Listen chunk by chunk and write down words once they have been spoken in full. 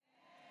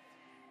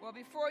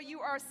Well, before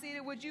you are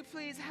seated, would you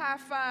please high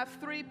five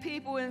 3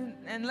 people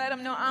and let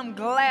them know I'm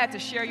glad to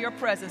share your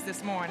presence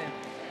this morning.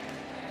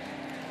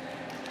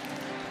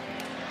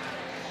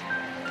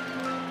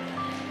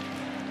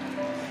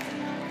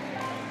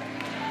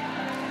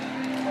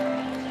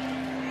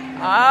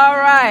 All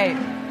right.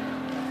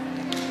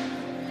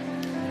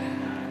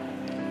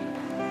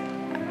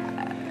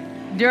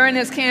 During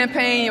this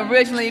campaign,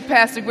 originally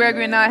Pastor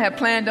Gregory and I had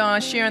planned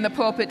on sharing the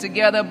pulpit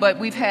together, but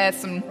we've had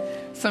some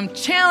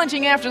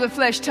challenging after the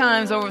flesh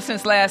times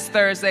since last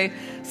Thursday.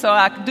 So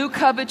I do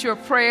covet your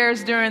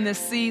prayers during this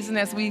season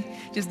as we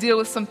just deal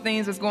with some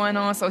things that's going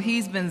on. So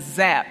he's been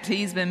zapped.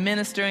 He's been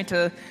ministering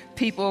to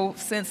people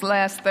since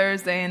last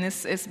Thursday, and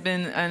it's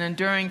been an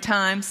enduring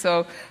time.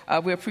 So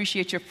we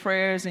appreciate your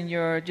prayers and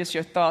your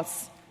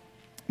thoughts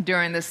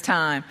during this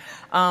time.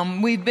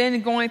 We've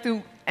been going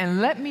through.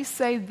 And let me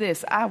say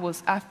this,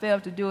 I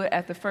failed to do it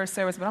at the first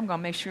service, but I'm going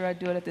to make sure I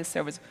do it at this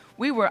service.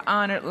 We were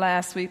honored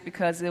last week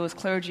because it was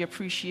Clergy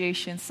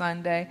Appreciation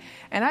Sunday.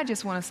 And I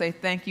just want to say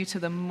thank you to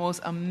the most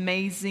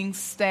amazing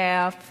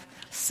staff,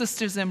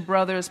 sisters and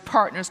brothers,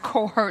 partners,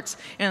 cohorts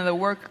in the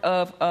work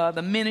of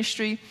the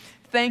ministry.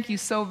 Thank you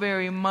so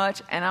very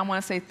much. And I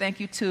want to say thank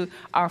you to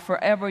our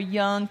Forever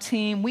Young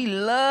team. We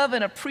love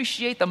and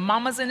appreciate the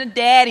mamas and the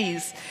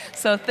daddies.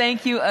 So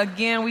thank you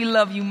again. We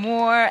love you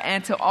more.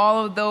 And to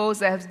all of those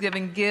that have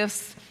given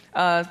gifts,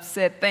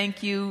 said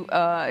thank you,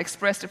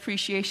 expressed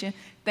appreciation.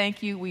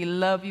 Thank you. We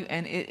love you.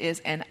 And it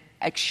is an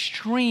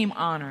extreme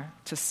honor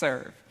to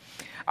serve.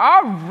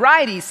 All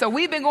righty, so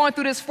we've been going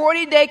through this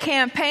 40-day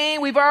campaign.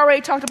 We've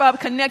already talked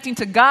about connecting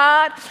to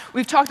God.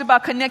 We've talked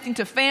about connecting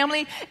to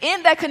family.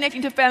 In that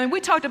connecting to family,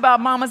 we talked about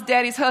mamas,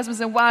 daddies,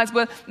 husbands, and wives.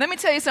 But let me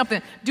tell you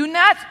something. Do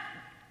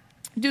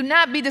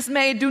not be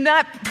dismayed. Do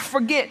not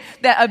forget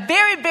that a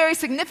very, very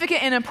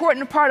significant and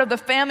important part of the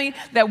family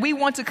that we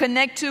want to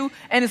connect to,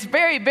 and it's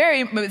very, very,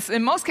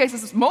 in most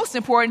cases, it's most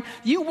important,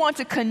 you want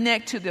to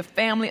connect to the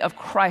family of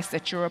Christ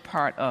that you're a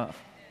part of.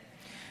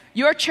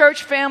 Your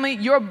church family,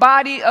 your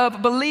body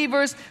of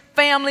believers,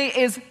 family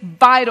is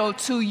vital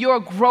to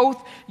your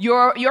growth,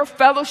 your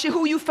fellowship.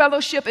 Who you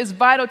fellowship is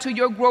vital to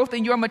your growth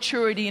and your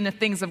maturity in the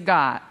things of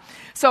God.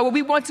 So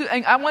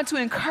I want to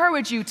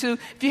encourage you to,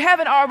 if you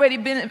haven't already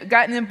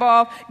gotten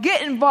involved,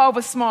 get involved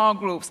with small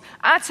groups.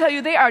 I tell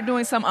you, they are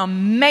doing some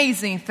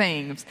amazing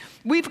things.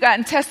 We've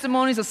gotten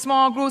testimonies of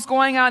small groups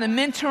going out and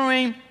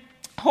mentoring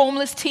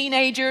homeless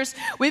teenagers.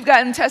 We've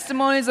gotten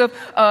testimonies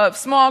of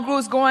small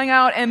groups going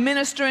out and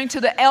ministering to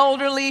the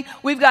elderly.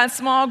 We've gotten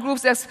small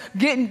groups that's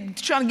trying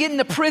to get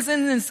into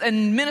prisons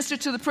and minister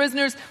to the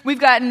prisoners. We've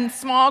gotten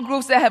small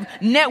groups that have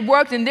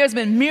networked, and there's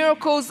been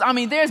miracles. I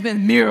mean, there's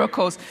been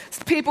miracles.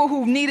 People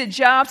who needed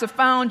jobs have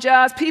found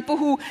jobs. People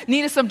who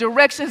needed some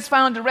direction have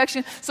found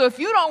direction. So if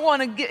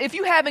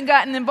you haven't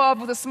gotten involved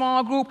with a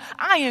small group,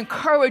 I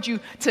encourage you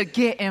to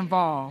get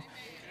involved.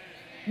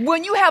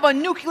 When you have a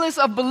nucleus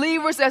of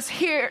believers that's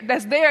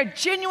there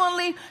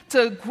genuinely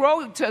to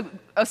grow, to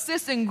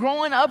assist in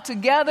growing up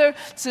together,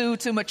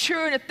 to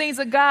mature in the things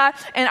of God,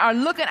 and are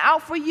looking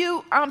out for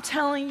you, I'm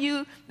telling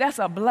you, that's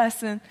a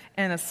blessing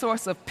and a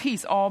source of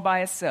peace all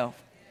by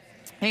itself.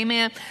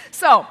 Amen.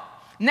 So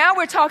now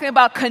we're talking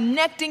about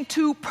connecting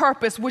to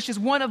purpose, which is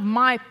one of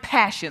my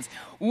passions.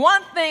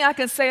 One thing I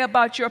can say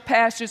about your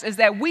pastors is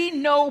that we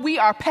know we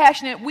are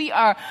passionate. We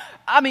are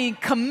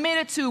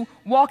committed to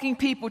walking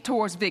people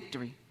towards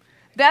victory.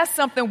 That's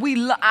something we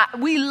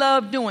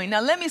love doing.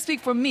 Now, let me speak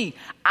for me.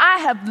 I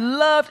have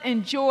loved,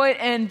 enjoyed,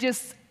 and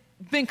just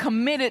been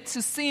committed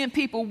to seeing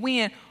people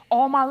win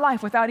all my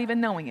life without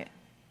even knowing it.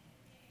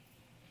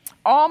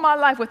 All my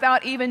life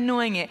without even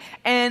knowing it.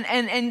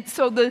 And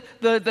so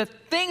the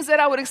things that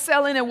I would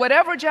excel in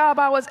whatever job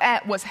I was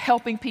at was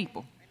helping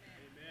people.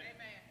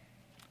 Amen.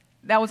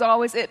 That was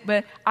always it.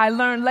 But I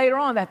learned later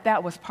on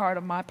that was part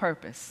of my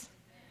purpose.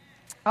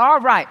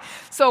 All right.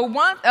 So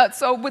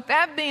with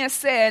that being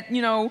said,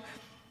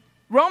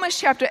 Romans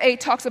chapter 8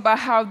 talks about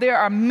how there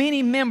are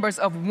many members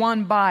of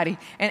one body,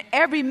 and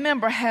every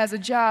member has a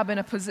job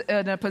and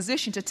a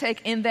position to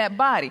take in that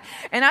body.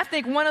 And I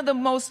think one of the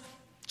most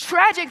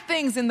tragic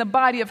things in the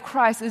body of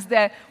Christ is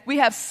that we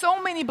have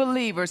so many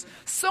believers,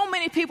 so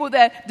many people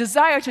that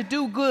desire to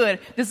do good,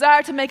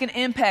 desire to make an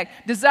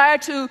impact, desire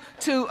to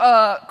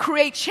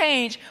create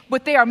change,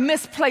 but they are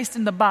misplaced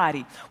in the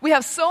body. We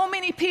have so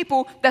many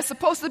people that's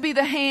supposed to be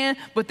the hand,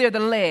 but they're the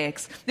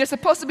legs. They're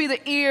supposed to be the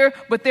ear,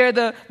 but they're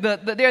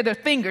the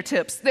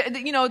fingertips.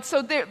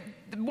 So they're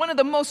one of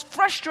the most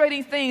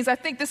frustrating things, I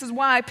think this is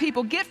why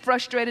people get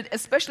frustrated,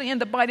 especially in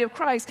the body of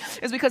Christ,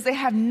 is because they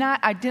have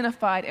not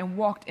identified and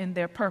walked in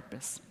their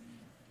purpose.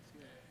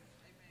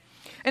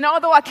 And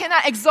although I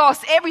cannot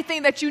exhaust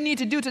everything that you need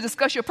to do to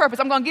discuss your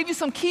purpose, I'm going to give you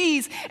some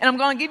keys, and I'm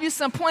going to give you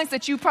some points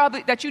that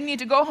you need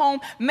to go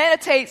home,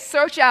 meditate,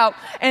 search out,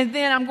 and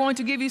then I'm going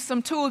to give you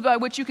some tools by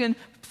which you can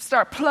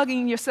start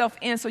plugging yourself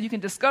in so you can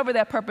discover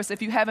that purpose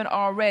if you haven't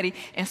already,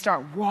 and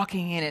start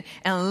walking in it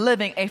and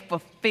living a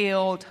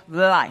fulfilled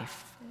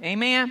life.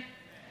 Amen?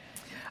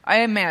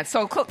 Amen.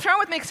 So turn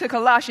with me to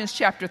Colossians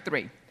chapter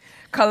 3.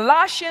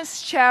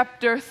 Colossians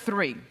chapter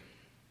 3.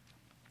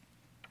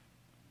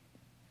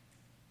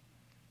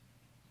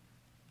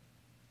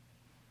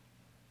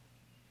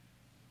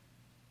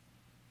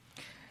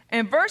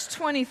 In verse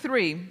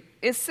 23,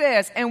 it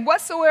says, "And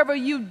whatsoever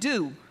you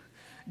do,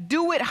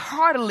 do it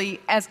heartily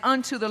as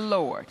unto the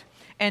Lord,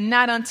 and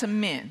not unto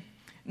men,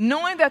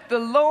 knowing that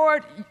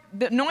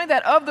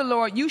of the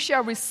Lord you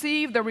shall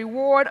receive the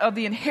reward of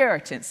the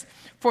inheritance,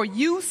 for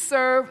you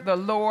serve the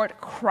Lord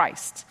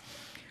Christ."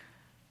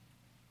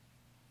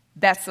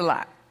 That's a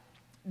lot.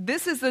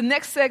 This is the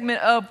next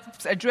segment of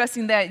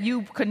addressing that,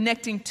 you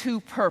connecting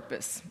to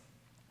purpose,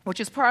 which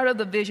is part of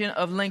the vision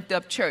of Linked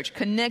Up Church,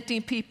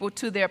 connecting people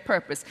to their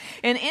purpose.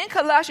 And in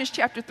Colossians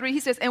chapter 3, he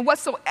says, "And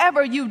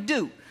whatsoever you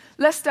do."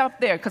 Let's stop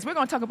there, because we're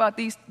going to talk about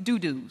these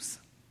do-dos.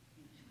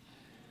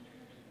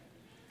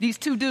 These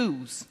two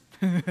do's.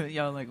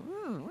 Y'all like,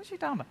 ooh, what's she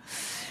talking about?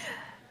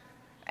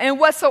 "And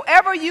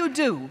whatsoever you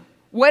do,"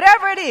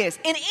 whatever it is,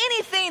 in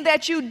anything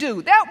that you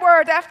do,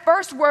 that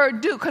first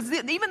word "do," because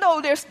even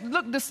though they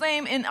look the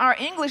same in our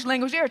English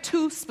language, there are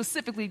two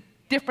specifically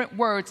different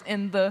words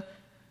in the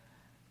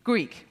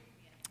Greek.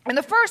 And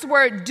the first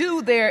word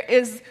 "do" there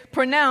is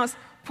pronounced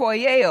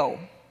poieo.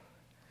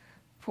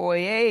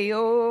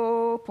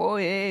 Poieo,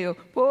 poieo,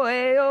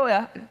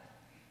 poieo.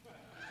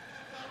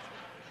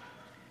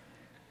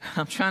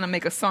 I'm trying to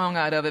make a song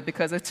out of it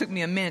because it took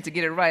me a minute to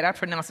get it right. I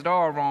pronounced it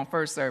all wrong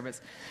first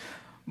service.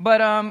 But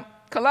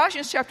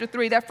Colossians chapter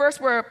 3, that first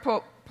word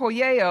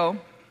poieo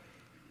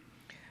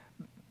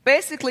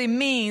basically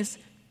means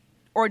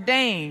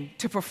ordained,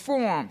 to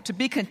perform, to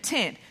be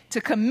content,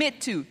 to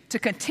commit to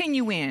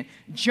continue in,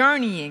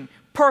 journeying,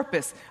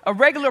 purpose, a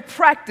regular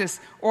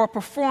practice or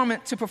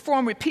performance, to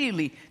perform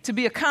repeatedly, to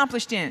be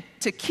accomplished in,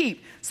 to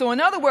keep. So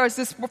in other words,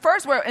 this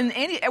first word,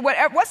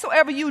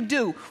 whatsoever you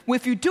do,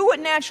 if you do it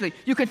naturally,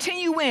 you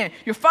continue in,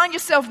 you find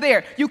yourself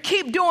there, you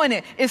keep doing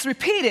it, it's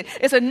repeated,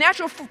 it's a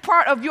natural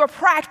part of your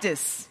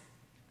practice.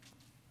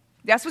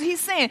 That's what he's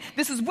saying.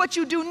 This is what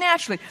you do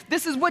naturally.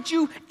 This is what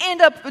you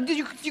end up,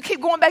 you keep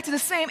going back to the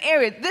same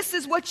area. This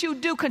is what you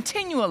do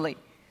continually.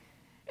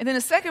 And then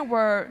the second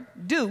word,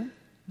 do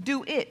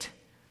it.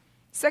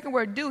 Second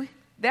word, "do,"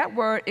 that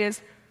word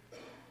is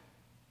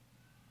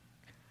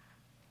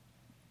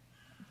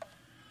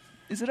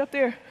it up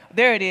there?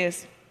 There it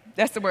is.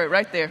 That's the word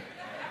right there.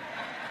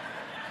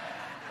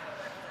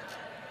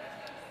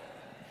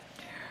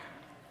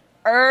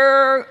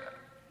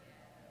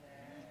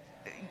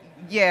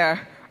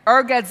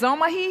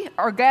 Ergazomai.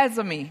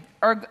 Ergazomai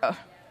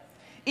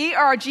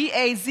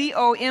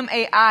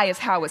is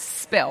how it's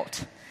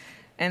spelled.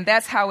 And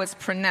that's how it's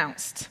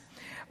pronounced.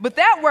 But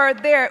that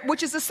word there,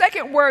 which is the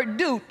second word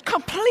 "do,"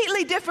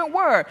 completely different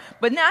word.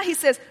 But now he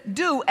says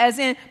do as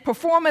in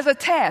perform as a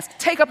task,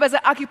 take up as an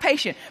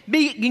occupation,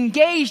 be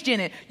engaged in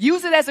it,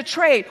 use it as a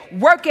trade,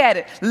 work at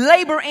it,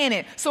 labor in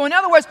it. So in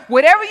other words,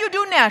 whatever you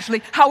do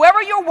naturally,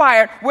 however you're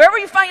wired, wherever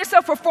you find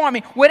yourself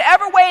performing,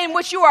 whatever way in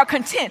which you are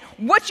content,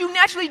 what you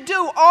naturally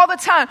do all the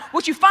time,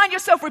 what you find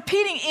yourself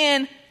repeating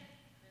in,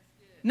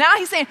 now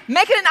he's saying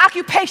make it an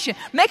occupation,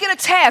 make it a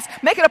task,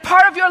 make it a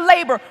part of your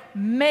labor,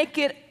 make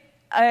it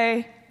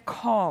a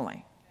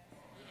calling.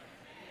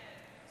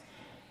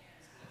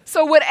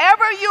 So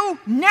whatever you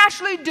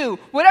naturally do,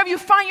 whatever you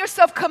find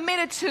yourself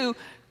committed to,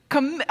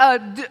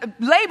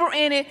 labor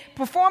in it,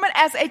 perform it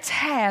as a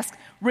task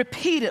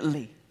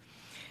repeatedly.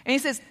 And he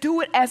says,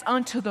 do it as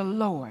unto the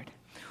Lord.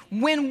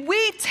 When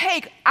we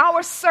take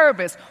our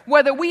service,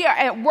 whether we are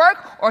at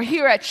work or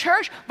here at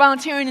church,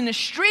 volunteering in the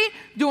street,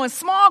 doing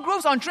small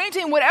groups, on Dream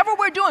Team, whatever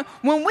we're doing,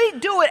 when we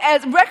do it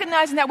as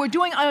recognizing that we're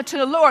doing unto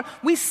the Lord,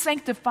 we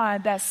sanctify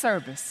that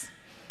service.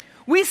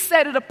 We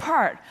set it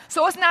apart.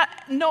 So it's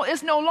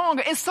no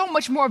longer, it's so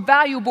much more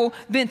valuable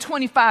than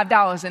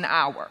 $25 an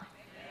hour.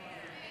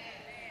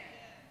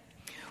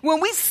 When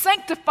we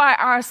sanctify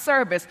our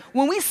service,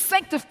 when we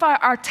sanctify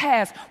our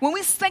task, when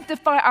we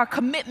sanctify our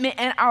commitment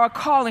and our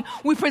calling,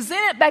 we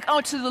present it back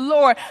unto the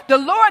Lord. The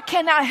Lord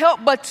cannot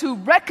help but to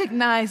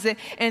recognize it.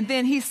 And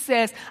then he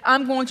says,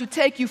 I'm going to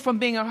take you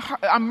from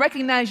I'm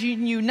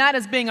recognizing you not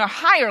as being a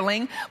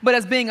hireling, but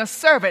as being a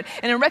servant.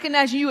 And in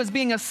recognizing you as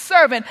being a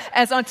servant,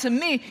 as unto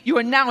me, you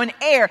are now an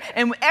heir.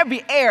 And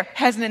every heir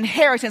has an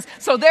inheritance.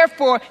 So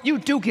therefore, you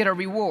do get a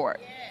reward.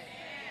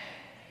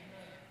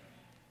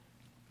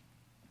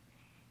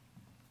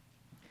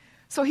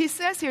 So he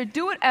says here,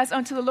 do it as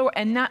unto the Lord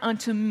and not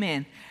unto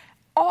men.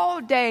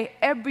 All day,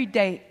 every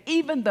day,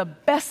 even the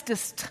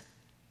bestest,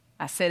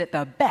 I said it,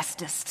 the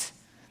bestest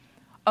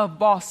of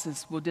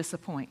bosses will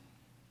disappoint.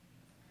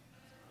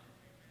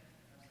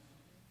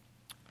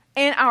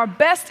 And our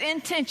best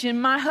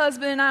intention, my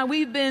husband and I,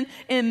 we've been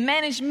in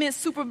management,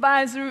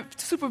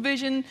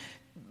 supervision,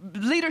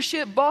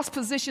 leadership, boss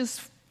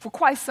positions for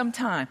quite some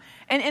time.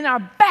 And in our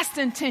best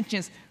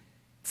intentions,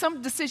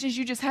 some decisions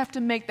you just have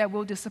to make that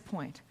will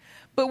disappoint.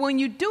 But when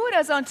you do it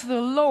as unto the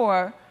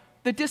Lord,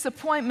 the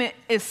disappointment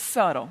is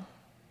subtle.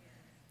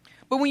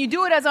 But when you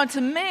do it as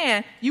unto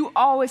man, you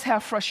always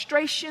have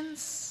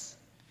frustrations,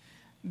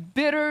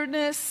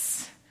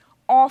 bitterness,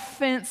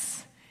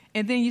 offense,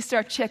 and then you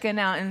start checking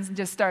out and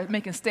just start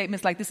making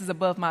statements like, this is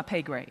above my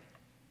pay grade.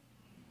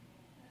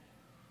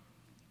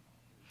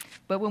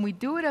 But when we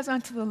do it as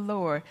unto the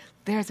Lord,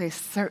 there's a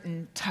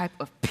certain type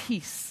of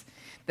peace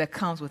that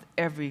comes with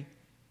every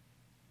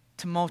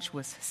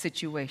tumultuous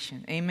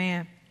situation.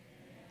 Amen.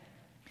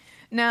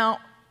 Now,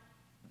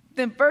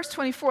 then verse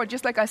 24,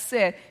 just like I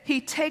said,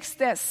 he takes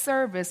that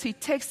service, he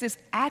takes this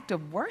act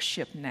of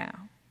worship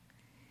now,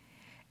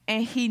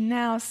 and he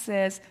now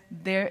says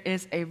there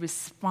is a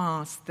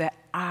response that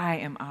I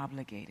am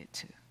obligated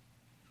to.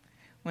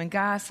 When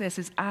God says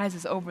his eyes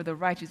is over the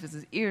righteous,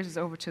 his ears is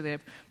over to their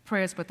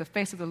prayers, but the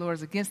face of the Lord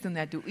is against them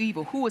that do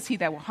evil. Who is he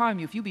that will harm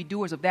you if you be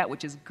doers of that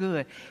which is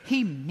good?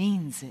 He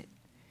means it.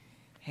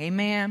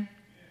 Amen.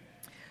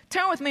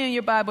 Turn with me in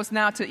your Bibles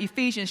now to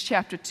Ephesians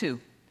chapter 2.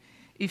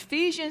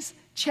 Ephesians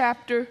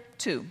chapter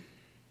 2.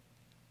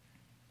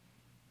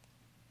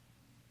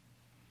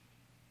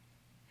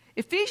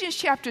 Ephesians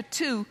chapter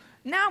 2,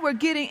 now we're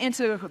getting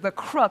into the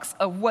crux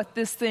of what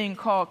this thing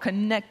called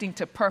connecting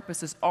to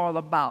purpose is all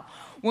about.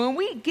 When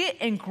we get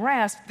and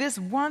grasp this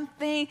one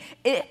thing,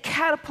 it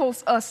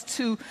catapults us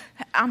to,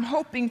 I'm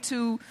hoping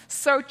to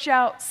search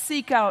out,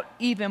 seek out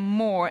even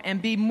more,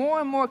 and be more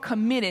and more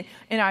committed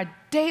in our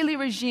daily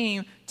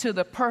regime to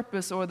the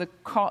purpose or the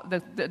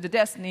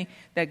destiny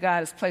that God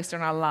has placed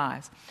in our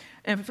lives.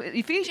 In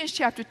Ephesians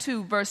chapter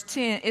 2, verse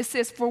 10, it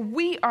says, "For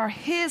we are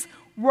his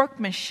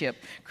workmanship."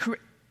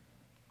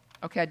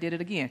 Okay, I did it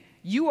again.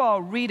 You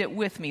all read it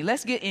with me.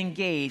 Let's get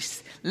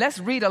engaged. Let's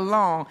read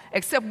along.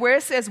 Except where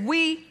it says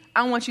we,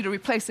 I want you to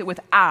replace it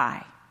with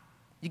I.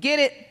 You get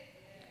it?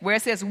 Where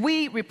it says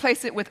we,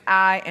 replace it with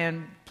I,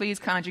 and please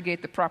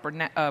conjugate the proper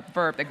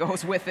verb that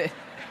goes with it.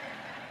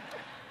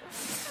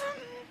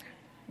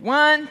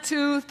 1,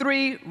 2,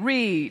 3,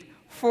 read.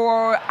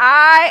 "For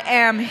I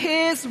am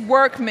his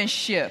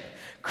workmanship,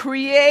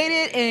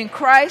 created in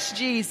Christ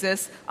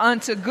Jesus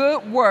unto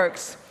good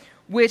works,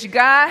 which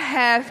God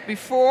hath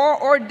before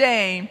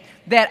ordained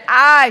that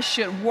I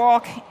should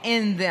walk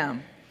in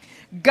them."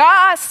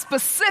 God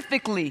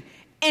specifically,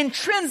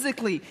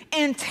 intrinsically,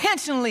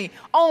 intentionally,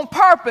 on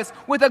purpose,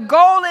 with a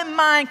goal in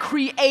mind,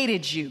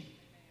 created you.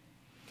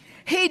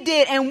 He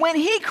did. And when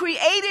he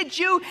created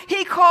you,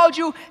 he called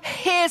you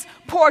his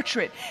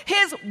portrait,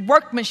 his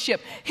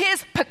workmanship,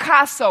 his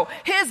Picasso,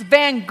 his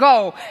Van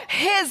Gogh,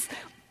 his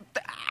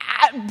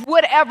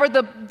whatever,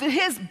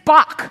 his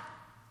Bach.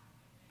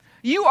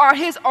 You are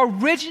his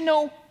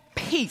original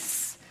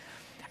piece.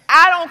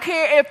 I don't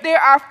care if there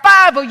are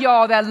 5 of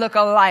y'all that look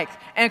alike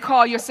and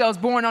call yourselves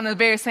born on the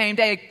very same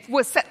day.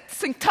 With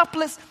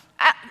centuplets,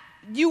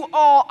 you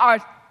all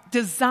are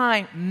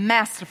designed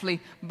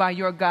masterfully by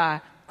your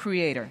God,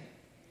 creator.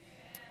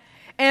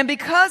 And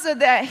because of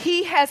that,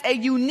 he has a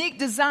unique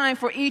design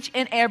for each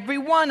and every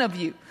one of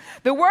you.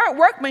 The word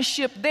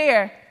workmanship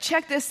there,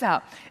 check this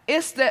out.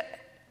 It's the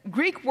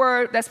Greek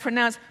word that's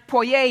pronounced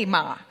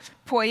poiema.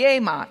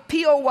 Poiema.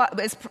 P-O-Y,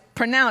 it's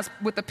pronounced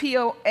with the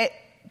P-O-Y-A-Y-M-A-H.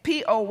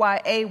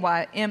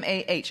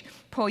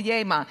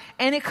 Poiema.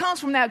 And it comes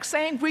from that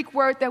same Greek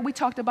word that we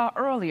talked about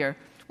earlier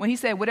when he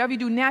said, whatever you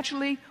do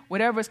naturally,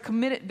 whatever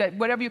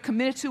you're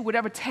committed to,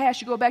 whatever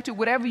task you go back to,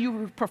 whatever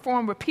you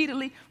perform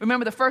repeatedly.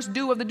 Remember the first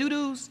do of the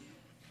do-dos?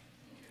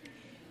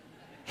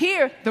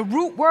 Here, the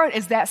root word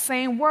is that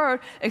same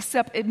word,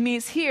 except it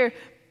means here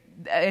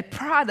a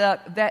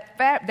product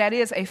that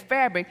is a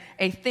fabric,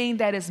 a thing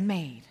that is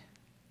made.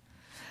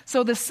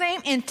 So the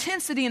same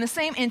intensity and the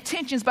same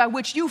intentions by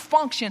which you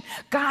function,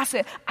 God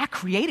said, I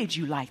created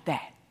you like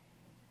that.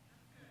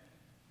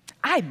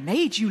 I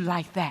made you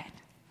like that.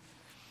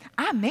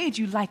 I made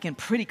you liking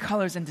pretty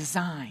colors and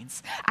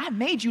designs. I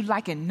made you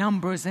liking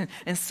numbers and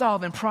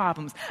solving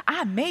problems.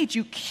 I made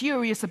you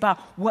curious about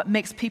what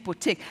makes people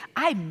tick.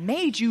 I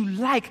made you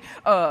like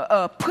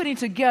putting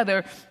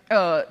together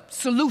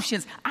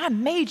solutions. I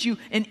made you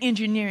an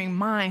engineering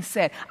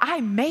mindset. I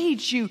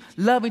made you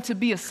loving to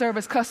be a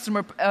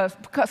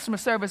customer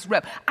service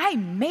rep. I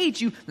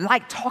made you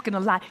like talking a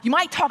lot. You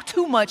might talk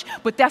too much,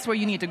 but that's where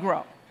you need to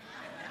grow.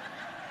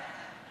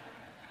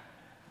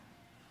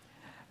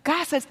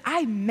 God says,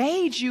 I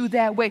made you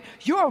that way.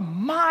 You're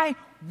my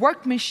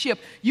workmanship.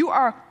 You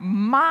are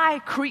my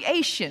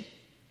creation.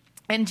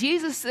 And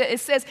Jesus, it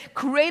says,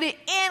 created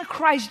in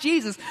Christ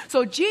Jesus.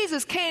 So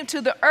Jesus came to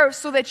the earth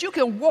so that you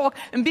can walk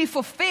and be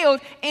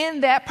fulfilled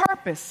in that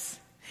purpose,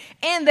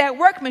 in that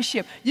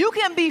workmanship. You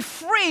can be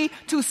free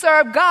to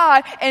serve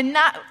God and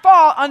not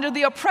fall under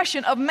the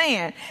oppression of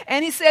man.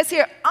 And he says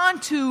here,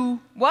 unto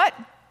what?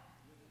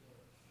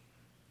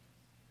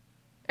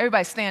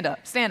 Everybody stand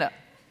up, stand up.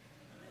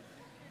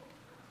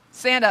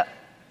 Stand up,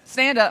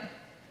 stand up,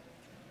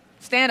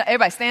 stand up.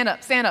 Everybody stand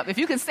up, stand up. If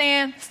you can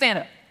stand, stand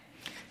up.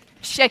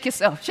 Shake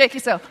yourself, shake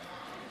yourself.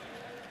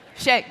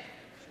 Shake.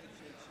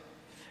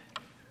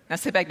 Now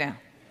sit back down.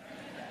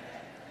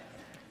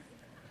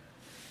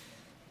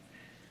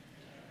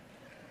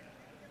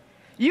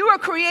 You were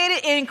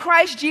created in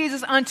Christ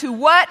Jesus unto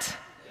what?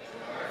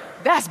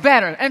 That's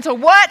better. Unto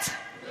what?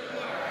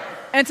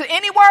 Into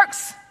any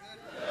works?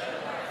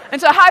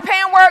 Into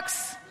high-paying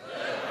works?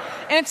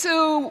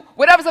 Into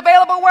whatever's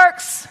available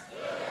works?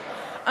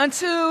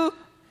 Unto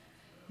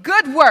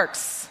good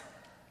works.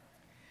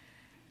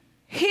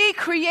 He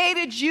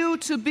created you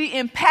to be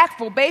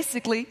impactful,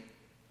 basically.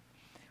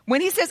 When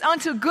he says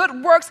unto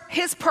good works,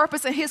 his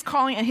purpose and his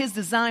calling and his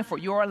design for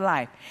your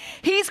life.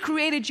 He's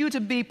created you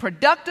to be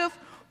productive,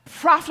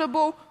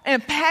 profitable,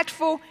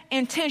 impactful,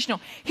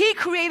 intentional. He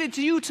created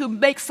you to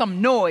make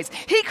some noise.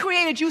 He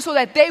created you so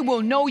that they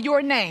will know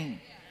your name.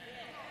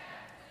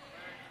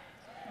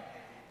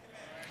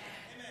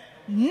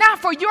 Not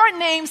for your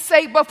name's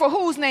sake, but for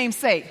whose name's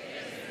sake?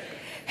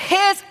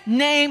 His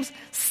name's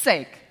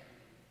sake.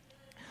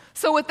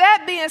 So with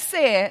that being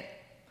said,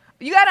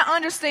 you got to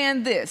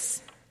understand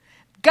this.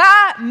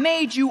 God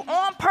made you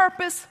on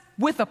purpose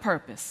with a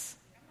purpose.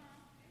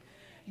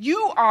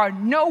 You are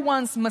no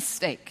one's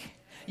mistake.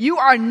 You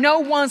are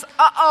no one's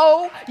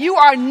You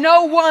are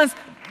no one's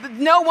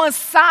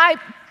side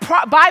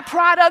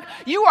byproduct.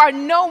 You are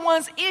no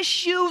one's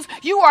issues.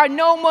 You are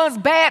no one's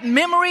bad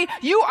memory.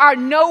 You are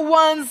no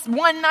one's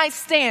one night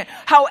stand.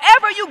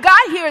 However you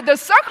got here, the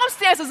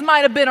circumstances might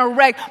have been a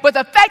wreck, but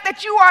the fact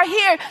that you are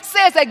here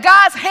says that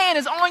God's hand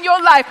is on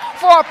your life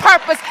for a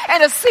purpose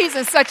and a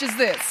season such as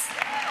this.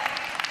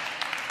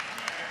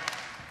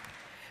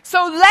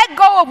 So let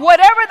go of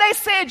whatever they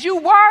said you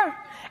were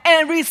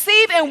and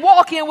receive and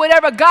walk in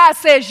whatever God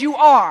says you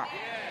are.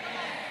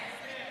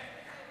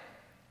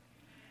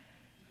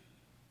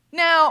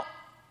 Now,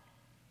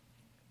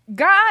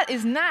 God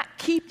is not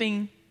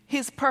keeping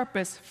his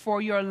purpose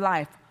for your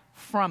life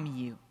from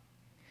you.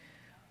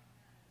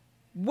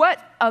 What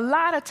a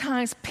lot of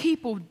times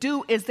people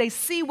do is they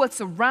see what's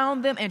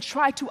around them and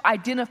try to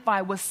identify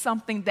with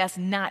something that's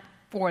not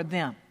for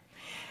them.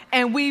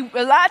 And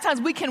a lot of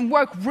times we can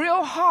work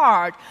real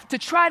hard to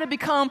try to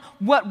become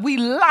what we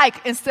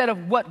like instead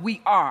of what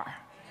we are.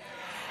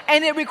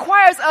 And it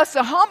requires us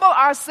to humble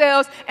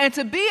ourselves and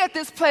to be at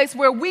this place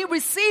where we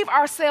receive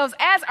ourselves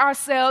as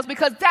ourselves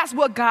because that's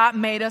what God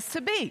made us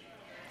to be.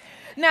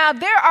 Now,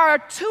 there are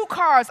two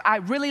cars I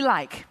really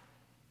like.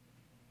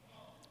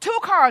 Two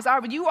cars.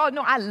 You all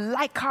know I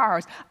like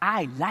cars.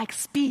 I like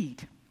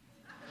speed.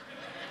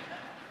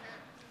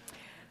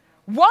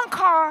 One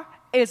car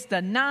is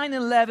the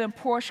 911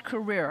 Porsche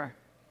Carrera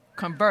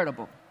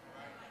convertible.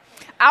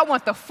 I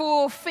want the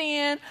full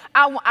fin.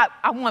 I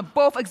want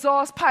both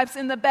exhaust pipes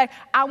in the back.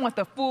 I want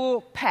the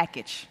full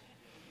package.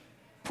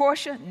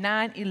 Porsche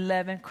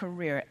 911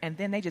 Carrera. And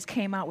then they just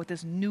came out with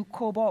this new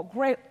cobalt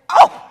gray.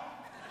 Oh!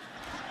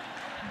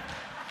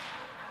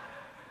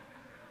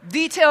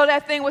 Detail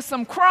that thing with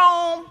some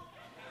chrome.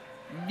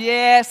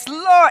 Yes,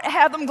 Lord.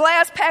 Have them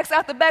glass packs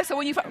out the back so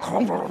when you...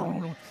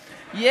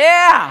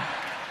 Yeah.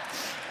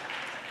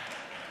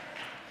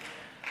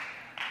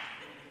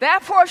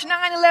 That Porsche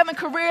 911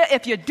 Carrera,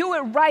 if you do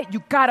it right,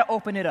 you got to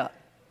open it up.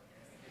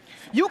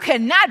 You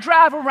cannot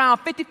drive around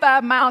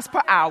 55 miles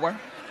per hour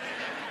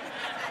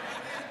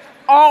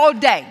all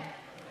day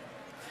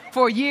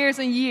for years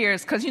and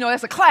years because,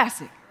 that's a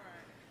classic.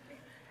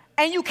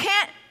 And you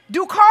can't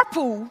do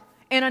carpool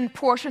in a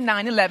Porsche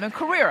 911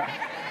 Carrera.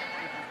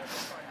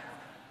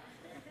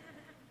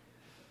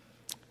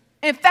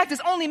 In fact,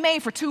 it's only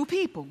made for two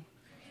people.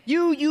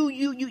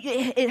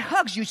 It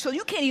hugs you, so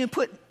you can't even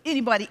put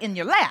anybody in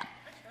your lap.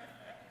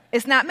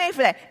 It's not made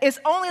for that. It's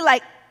only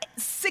like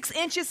 6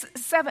 inches,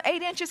 7,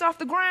 8 inches off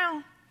the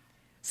ground.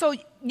 So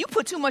you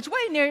put too much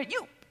weight in there,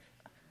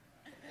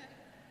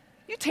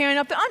 you're tearing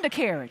up the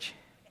undercarriage.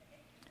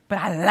 But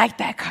I like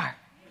that car.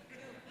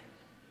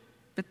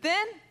 But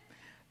then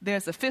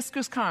there's the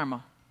Fisker's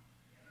Karma.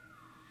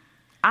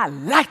 I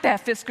like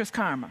that Fisker's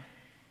Karma.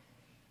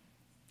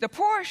 The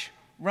Porsche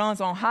runs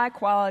on high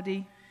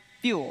quality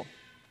fuel.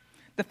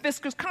 The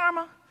Fisker's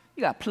Karma,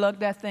 you got to plug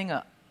that thing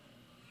up.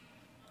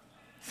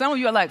 Some of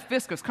you are like,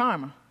 Fisker's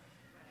Karma.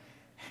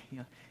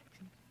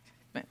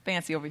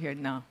 Fancy over here.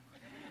 No.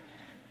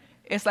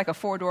 It's like a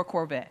 4-door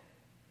Corvette.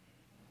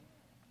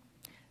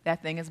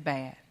 That thing is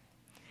bad.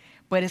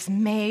 But it's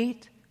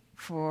made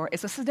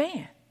it's a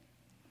sedan.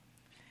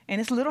 And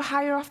it's a little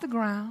higher off the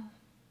ground.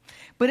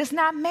 But it's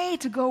not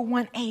made to go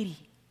 180.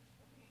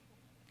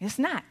 It's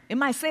not. It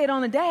might say it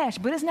on the dash,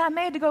 but it's not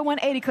made to go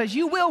 180 because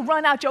you will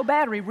run out your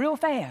battery real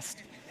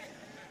fast.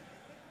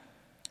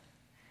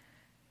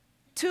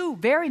 Two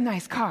very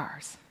nice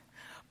cars.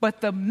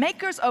 But the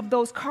makers of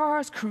those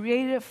cars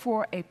created it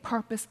for a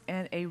purpose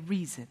and a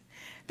reason.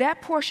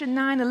 That Porsche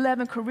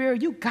 911 Carrera,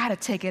 you got to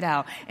take it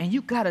out. And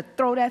you got to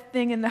throw that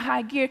thing in the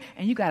high gear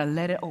and you got to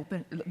let it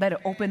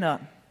open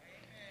up.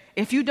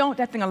 If you don't,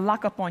 that thing will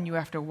lock up on you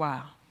after a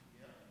while.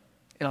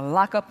 It'll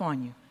lock up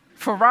on you.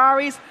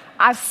 Ferraris,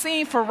 I've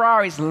seen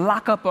Ferraris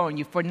lock up on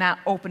you for not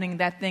opening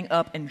that thing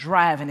up and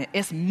driving it.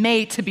 It's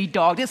made to be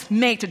dogged. It's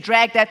made to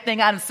drag that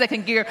thing out in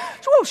second gear,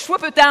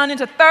 swoop it down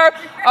into third.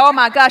 Oh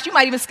my gosh, you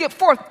might even skip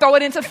fourth, throw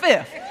it into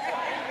fifth.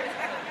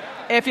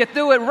 If you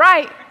do it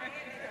right.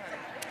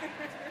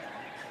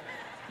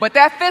 But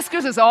that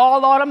Fisker's is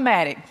all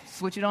automatic.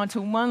 Switch it on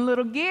to one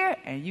little gear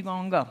and you're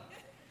going to go.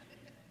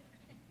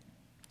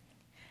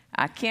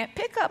 I can't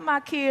pick up my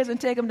kids and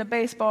take them to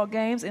baseball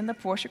games in the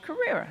Porsche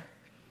Carrera.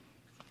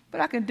 But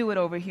I can do it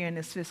over here in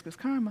this Fisker's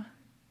Karma.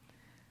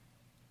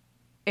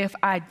 If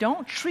I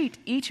don't treat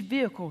each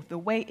vehicle the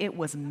way it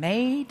was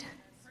made,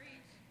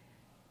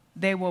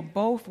 they will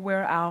both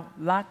wear out,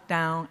 lock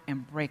down,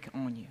 and break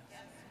on you.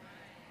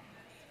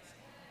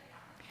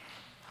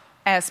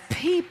 As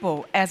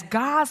people, as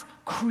God's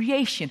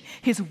creation,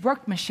 his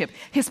workmanship,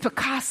 his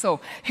Picasso,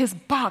 his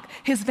Bach,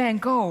 his Van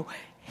Gogh,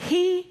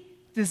 he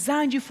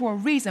designed you for a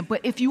reason.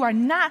 But if you are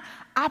not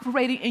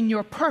operating in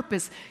your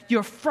purpose,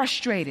 you're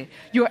frustrated,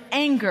 you're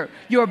angry,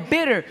 you're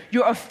bitter,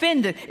 you're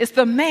offended. It's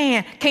the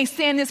man, can't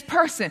stand this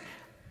person.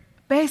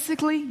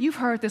 Basically, you've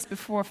heard this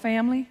before,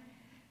 family.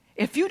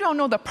 If you don't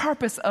know the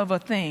purpose of a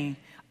thing,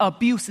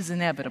 abuse is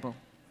inevitable.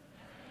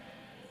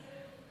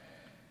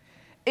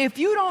 If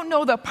you don't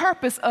know the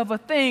purpose of a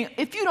thing,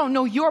 if you don't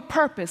know your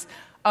purpose,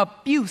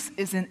 abuse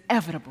is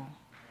inevitable.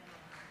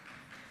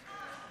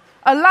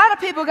 A lot of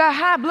people got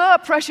high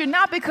blood pressure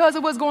not because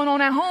of what's going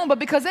on at home, but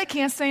because they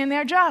can't stay in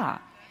their job.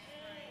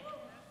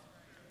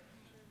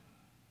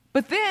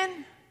 But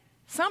then,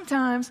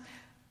 sometimes,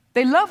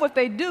 they love what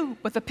they do,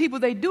 but the people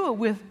they do it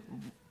with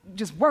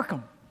just work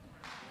them.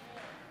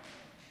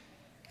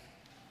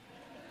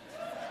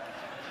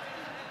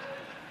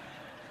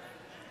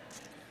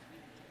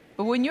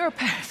 But when you're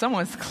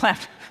someone's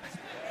clapped.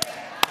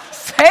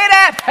 Say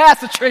that,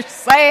 Pastor Trish,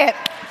 say it.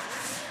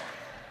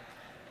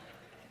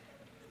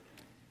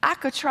 I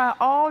could try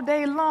all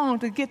day long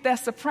to get that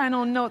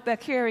soprano note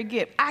that Carrie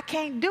gets. I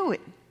can't do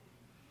it.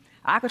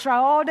 I could try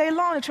all day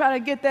long to try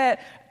to get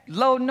that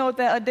low note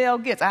that Adele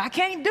gets. I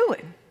can't do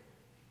it.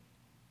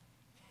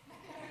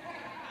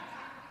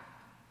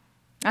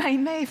 I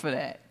ain't made for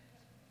that.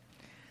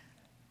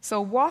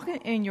 So walking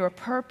in your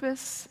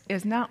purpose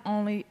is not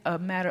only a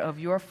matter of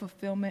your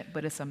fulfillment,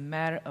 but it's a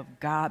matter of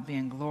God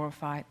being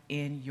glorified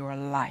in your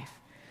life.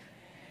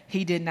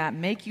 He did not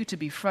make you to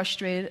be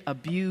frustrated,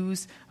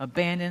 abused,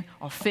 abandoned,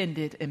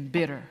 offended, and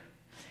bitter.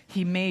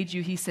 He made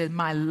you, he said,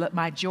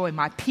 my joy,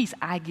 my peace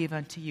I give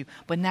unto you,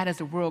 but not as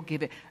the world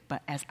give it,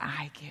 but as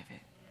I give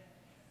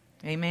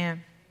it.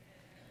 Amen.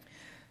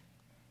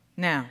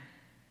 Now,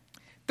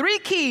 3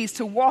 keys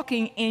to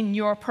walking in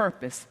your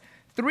purpose.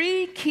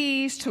 3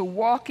 keys to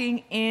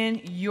walking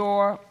in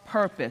your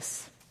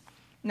purpose.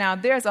 Now,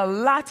 there's a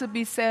lot to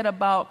be said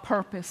about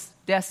purpose,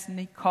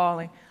 destiny,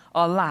 calling,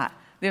 a lot.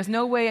 There's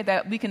no way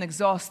that we can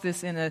exhaust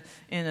this in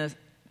a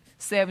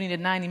 70 to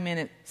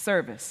 90-minute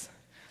service.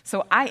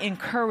 So I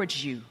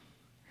encourage you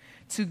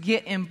to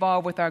get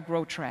involved with our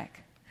Grow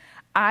Track.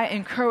 I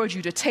encourage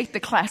you to take the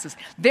classes.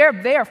 They're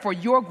there for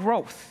your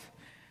growth.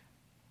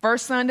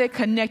 First Sunday,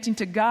 connecting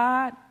to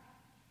God,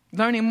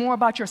 learning more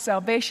about your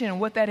salvation and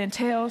what that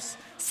entails.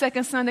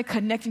 Second Sunday,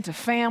 connecting to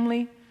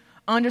family,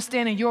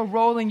 understanding your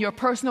role in your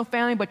personal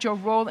family, but your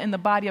role in the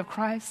body of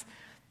Christ.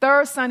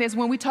 Third Sunday is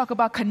when we talk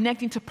about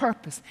connecting to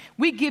purpose.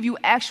 We give you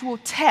actual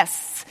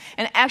tests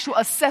and actual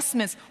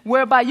assessments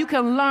whereby you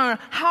can learn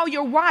how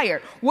you're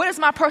wired. What is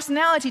my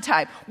personality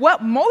type?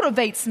 What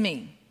motivates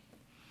me?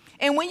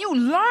 And when you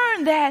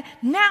learn that,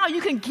 now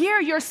you can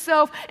gear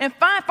yourself and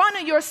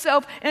find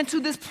yourself into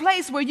this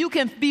place where you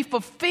can be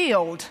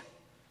fulfilled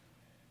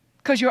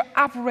because you're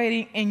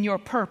operating in your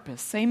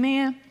purpose.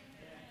 Amen?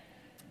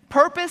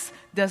 Purpose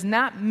does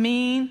not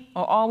mean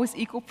or always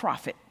equal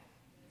profit.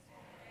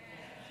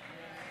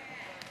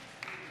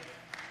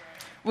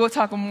 We'll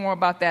talk more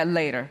about that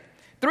later.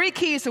 3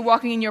 keys to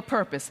walking in your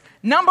purpose.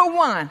 Number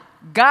 1,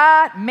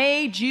 God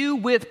made you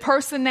with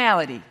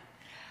personality.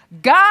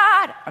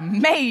 God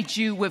made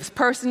you with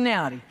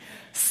personality.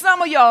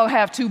 Some of y'all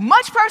have too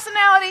much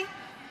personality.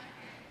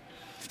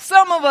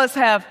 Some of us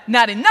have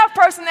not enough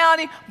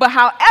personality, but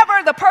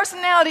however the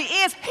personality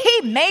is,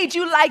 he made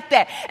you like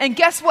that. And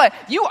guess what?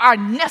 You are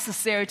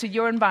necessary to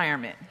your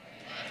environment.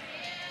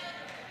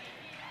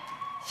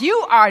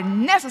 You are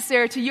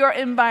necessary to your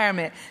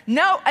environment.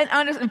 No,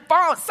 and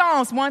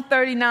Psalms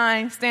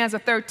 139, stanza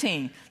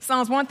 13.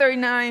 Psalms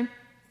 139,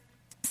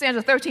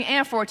 stanza 13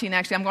 and 14,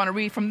 actually, I'm going to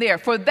read from there.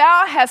 For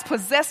thou hast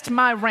possessed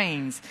my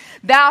reins.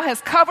 Thou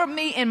hast covered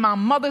me in my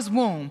mother's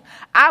womb.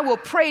 I will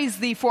praise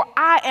thee, for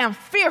I am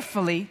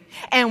fearfully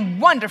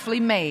and wonderfully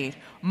made.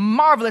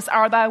 Marvelous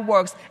are thy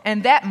works,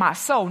 and that my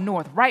soul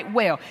knoweth right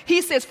well.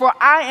 He says, for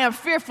I am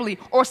fearfully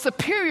or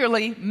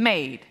superiorly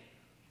made.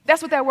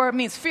 That's what that word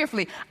means,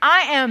 fearfully.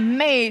 I am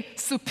made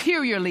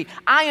superiorly.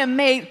 I am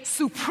made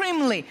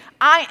supremely.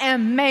 I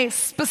am made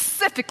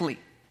specifically.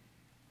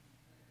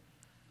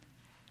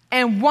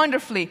 And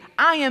wonderfully.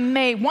 I am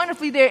made,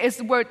 wonderfully there is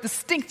the word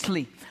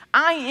distinctly.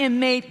 I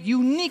am made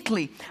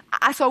uniquely.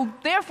 So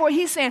therefore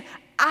he's saying,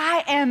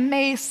 I am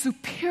made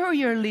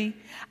superiorly.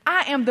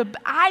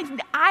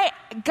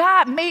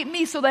 God made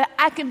me so that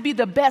I can be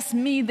the best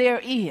me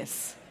there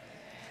is.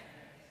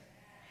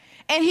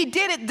 And he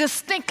did it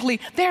distinctly.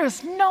 There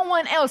is no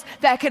one else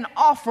that can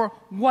offer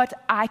what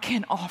I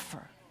can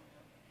offer.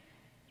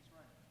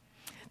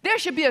 There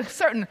should be a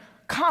certain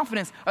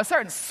confidence, a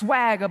certain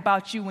swag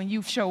about you when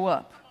you show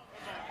up.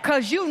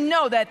 Because you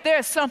know that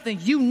there's something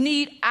you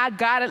need. I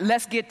got it.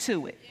 Let's get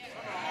to it.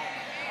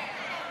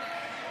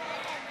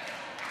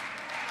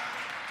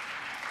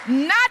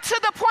 Not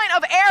to the point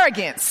of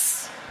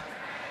arrogance.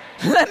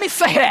 Let me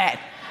say that.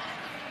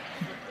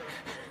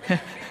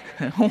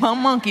 One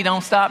monkey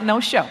don't stop no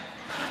show.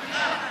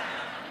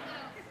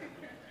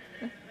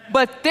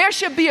 But there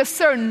should be a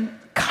certain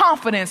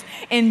confidence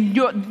in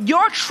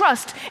your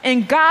trust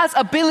in God's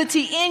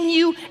ability in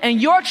you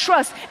and your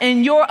trust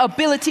in your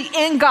ability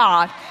in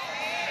God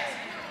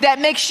that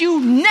makes you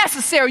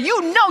necessary.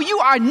 You know you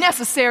are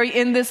necessary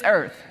in this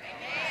earth.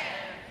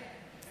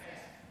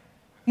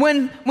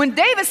 When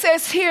David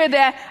says here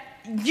that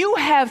you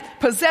have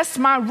possessed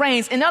my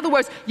reins, in other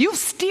words, you've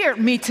steered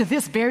me to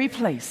this very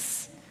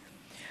place.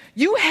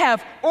 You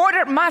have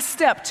ordered my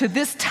step to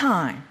this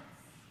time,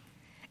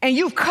 and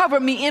you've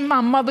covered me in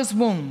my mother's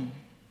womb.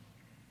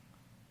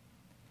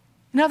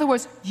 In other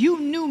words, you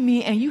knew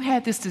me and you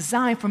had this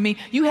design for me.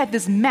 You had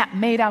this map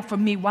made out for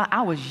me while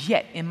I was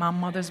yet in my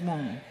mother's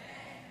womb.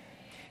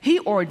 He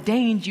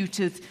ordained you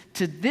to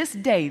this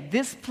day,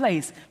 this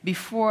place,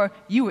 before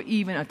you were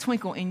even a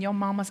twinkle in your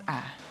mama's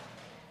eye.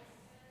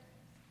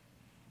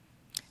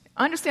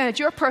 Understand that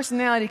your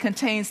personality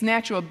contains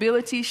natural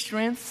abilities,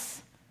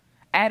 strengths,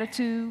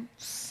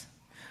 attitudes.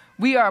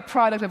 We are a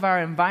product of our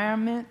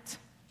environment.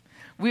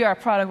 We are a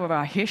product of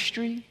our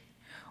history.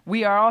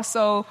 We are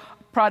also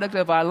a product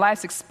of our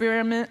life's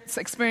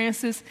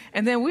experiences.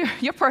 And then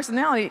your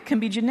personality can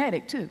be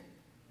genetic too.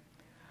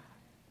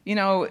 You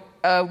know,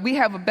 we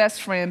have a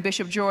best friend,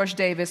 Bishop George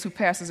Davis, who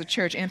pastors a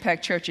church,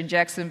 Impact Church in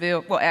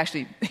Jacksonville. Well,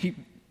 actually, he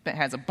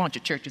has a bunch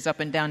of churches up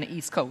and down the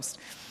East Coast.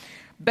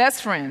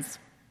 Best friends.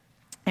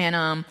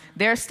 And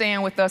they're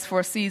staying with us for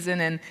a season,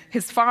 and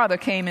his father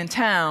came in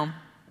town.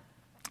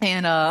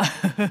 And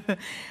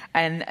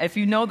and if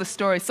you know the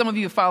story, some of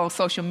you who follow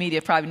social media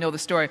probably know the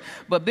story,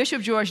 but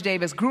Bishop George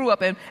Davis grew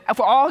up, and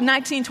for all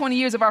 19, 20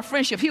 years of our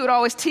friendship, he would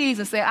always tease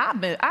and say,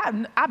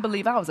 I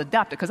believe I was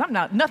adopted because I'm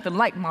not nothing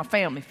like my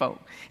family folk.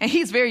 And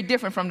he's very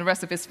different from the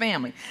rest of his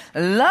family.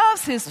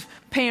 Loves his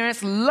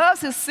parents,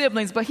 loves his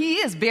siblings, but he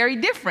is very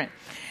different.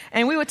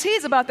 And we would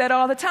tease about that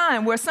all the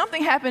time, where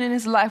something happened in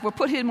his life would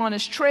put him on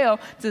his trail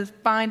to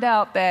find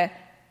out that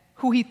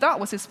who he thought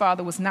was his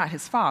father was not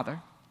his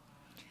father.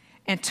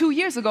 And 2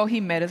 years ago, he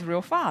met his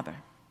real father.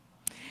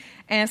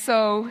 And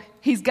so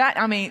he's got,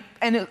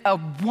 and a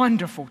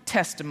wonderful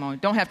testimony.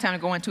 Don't have time to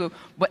go into it,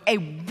 but a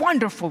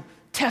wonderful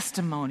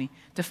testimony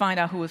to find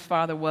out who his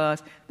father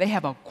was. They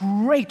have a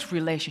great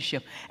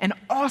relationship, an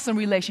awesome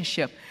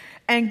relationship.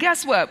 And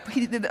guess what?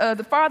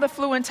 The father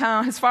flew in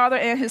town. His father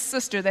and his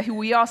sister, who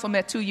we also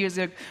met 2 years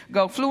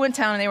ago, flew in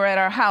town, and they were at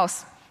our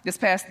house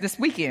this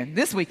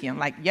weekend,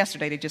 like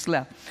yesterday. They just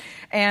left.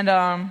 And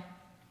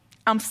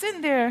I'm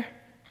sitting there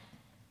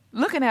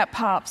looking at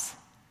Pops,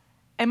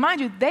 and mind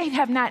you, they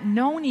have not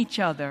known each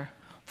other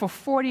for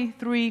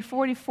 43,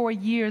 44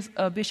 years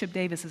of Bishop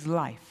Davis's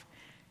life.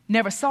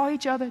 Never saw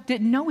each other,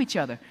 didn't know each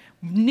other.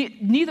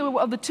 Neither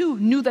of the two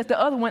knew that the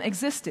other one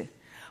existed.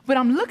 But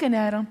I'm looking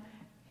at him.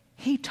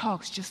 He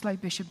talks just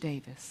like Bishop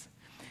Davis.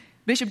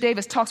 Bishop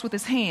Davis talks with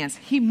his hands.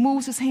 He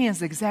moves his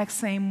hands the exact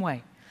same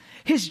way.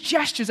 His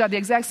gestures are the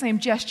exact same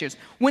gestures.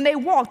 When they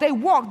walk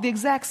the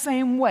exact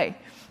same way.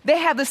 They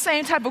have the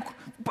same type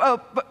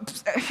of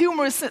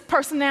humorous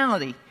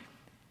personality.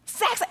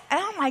 And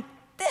I'm like,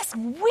 that's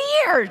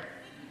weird.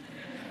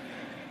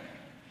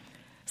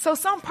 So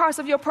some parts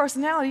of your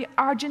personality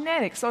are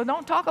genetic. So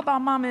don't talk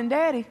about mama and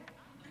daddy,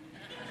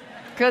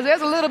 because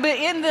there's a little bit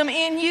in them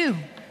in you.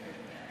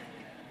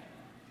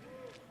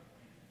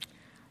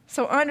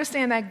 So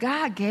understand that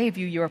God gave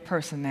you your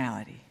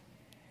personality.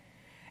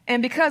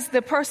 And because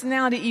the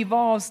personality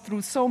evolves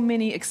through so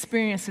many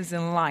experiences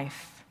in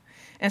life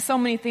and so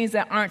many things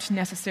that aren't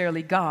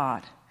necessarily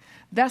God,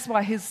 that's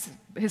why his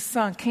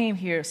son came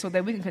here, so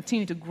that we can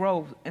continue to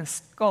grow and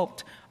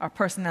sculpt our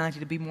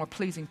personality to be more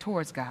pleasing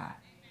towards God.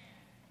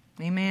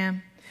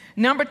 Amen.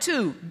 Number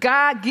 2,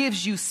 God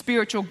gives you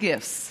spiritual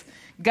gifts.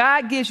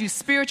 God gives you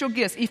spiritual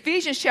gifts.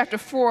 Ephesians chapter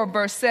 4,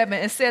 verse 7,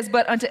 it says,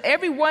 "But unto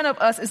every one of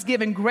us is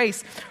given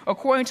grace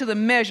according to the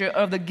measure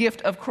of the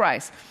gift of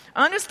Christ."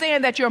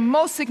 Understand that your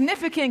most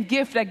significant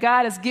gift that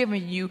God has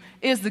given you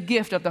is the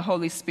gift of the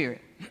Holy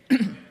Spirit.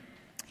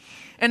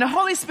 And the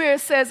Holy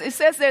Spirit says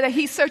there that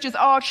he searches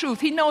all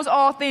truth. He knows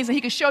all things, and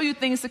he can show you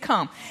things to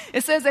come.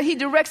 It says that he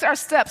directs our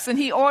steps and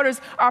he orders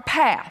our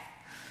path.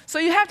 So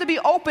you have to be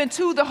open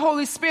to the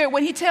Holy Spirit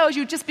when he tells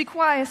you, just be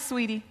quiet,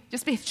 sweetie.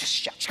 Just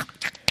shut.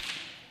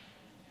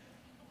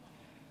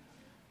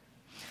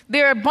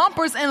 There are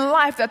bumpers in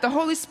life that the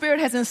Holy Spirit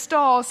has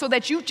installed so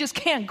that you just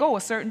can't go a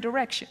certain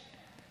direction.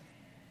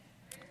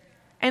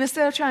 And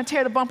instead of trying to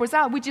tear the bumpers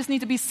out, we just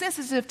need to be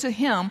sensitive to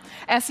him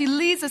as he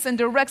leads us and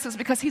directs us,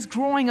 because he's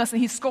growing us and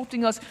he's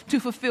sculpting us to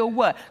fulfill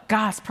what?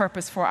 God's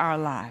purpose for our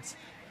lives,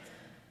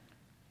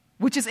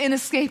 which is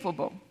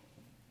inescapable.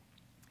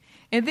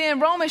 And then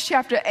Romans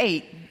chapter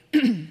 8,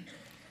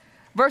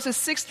 verses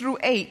 6 through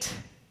 8,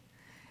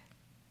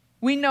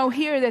 we know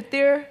here that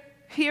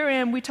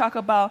herein we talk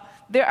about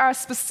there are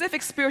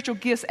specific spiritual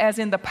gifts, as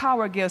in the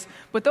power gifts,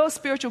 but those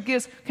spiritual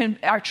gifts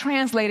are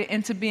translated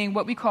into being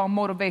what we call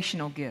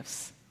motivational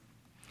gifts.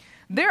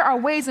 There are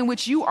ways in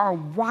which you are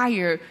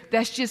wired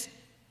that's just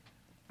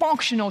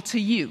functional to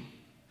you.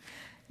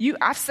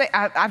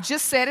 I've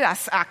just said it.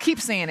 I keep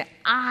saying it.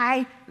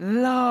 I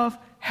love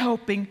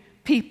helping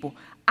people.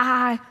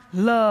 I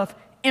love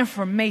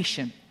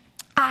information.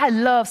 I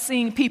love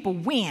seeing people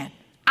win.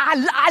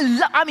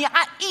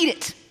 I eat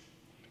it.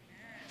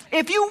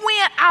 If you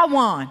win, I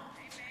won.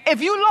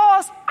 If you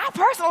lost, I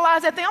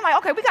personalize that thing. I'm like,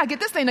 okay, we got to get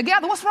this thing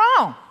together. What's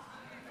wrong?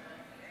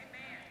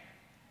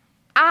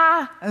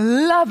 I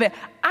love it.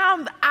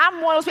 I'm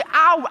one of those people,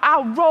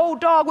 I'll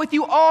road dog with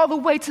you all the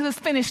way to this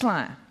finish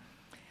line.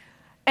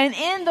 And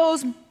in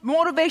those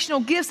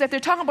motivational gifts that they're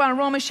talking about in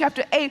Romans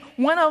chapter 8,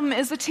 one of them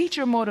is the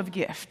teacher motive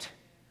gift.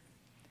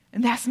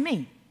 And that's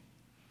me.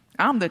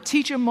 I'm the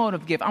teacher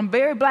motive gift. I'm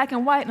very black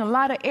and white in a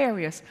lot of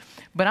areas.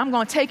 But I'm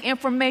going to take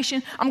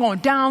information, I'm going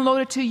to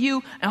download it to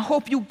you and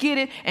hope you get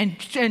it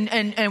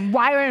and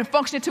wire it and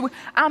function it to it.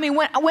 I mean,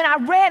 when I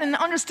read and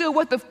understood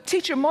what the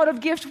teacher motive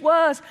gift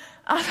was,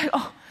 I was like,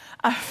 oh,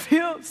 I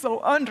feel so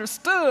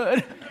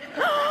understood.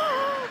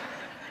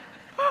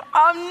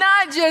 I'm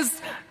not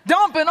just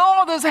dumping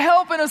all this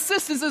help and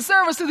assistance and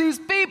service to these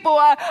people.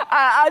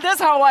 That's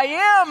how I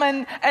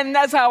am, and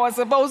that's how I'm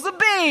supposed to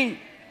be.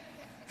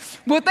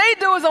 What they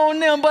do is on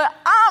them, but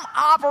I'm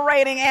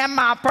operating in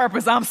my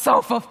purpose. I'm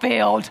so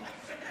fulfilled.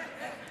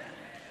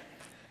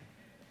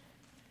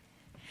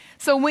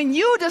 So when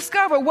you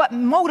discover what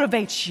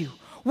motivates you,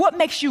 what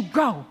makes you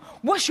go,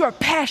 what's your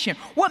passion,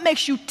 what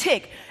makes you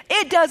tick,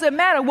 it doesn't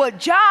matter what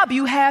job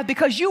you have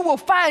because you will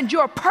find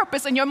your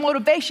purpose and your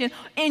motivation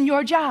in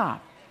your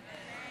job.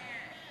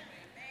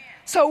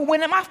 So when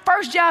my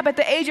first job at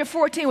the age of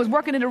 14 was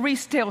working in a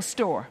retail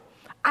store,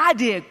 I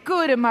did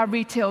good in my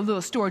retail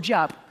little store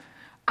job.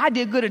 I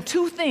did good in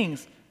two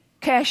things.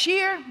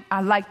 Cashier,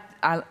 I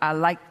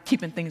like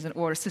keeping things in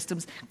order,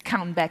 systems,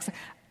 counting backs.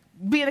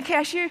 Being a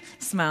cashier,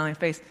 smiling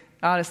face,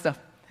 all this stuff.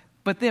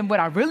 But then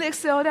what I really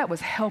excelled at was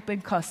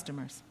helping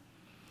customers.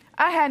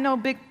 I had no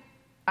big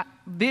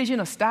vision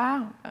or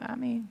style. I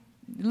mean,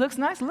 it looks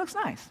nice,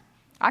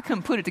 I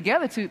couldn't put it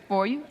together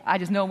for you. I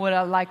just know what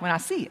I like when I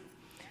see it.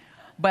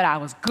 But I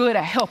was good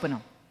at helping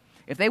them.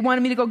 If they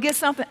wanted me to go get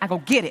something, I go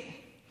get it.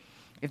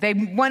 If they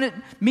wanted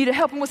me to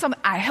help them with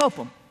something, I help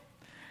them.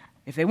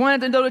 If they wanted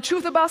to know the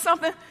truth about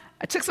something,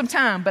 I took some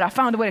time, but I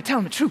found a way to tell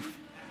them the truth.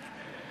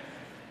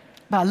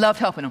 But I loved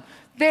helping them.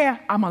 There,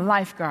 I'm a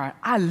lifeguard.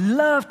 I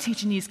love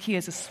teaching these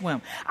kids to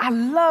swim. I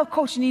love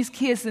coaching these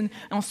kids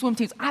on swim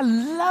teams. I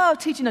love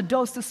teaching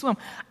adults to swim.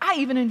 I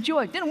even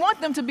didn't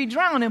want them to be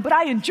drowning, but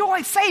I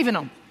enjoyed saving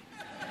them.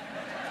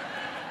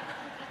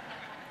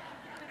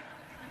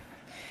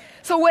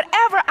 So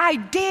whatever I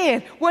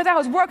did, whether I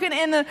was working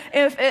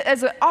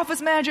as an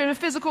office manager in a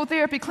physical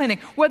therapy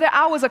clinic, whether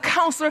I was a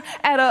counselor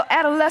at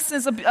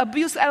an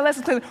abuse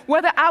adolescent clinic,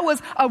 whether I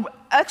was an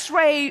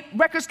X-ray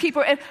records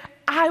keeper, and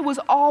I was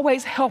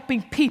always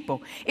helping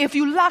people. If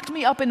you locked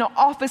me up in the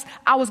office,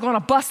 I was going to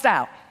bust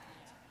out.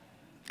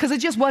 Because it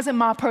just wasn't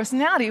my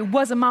personality. It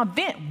wasn't my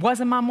bent. It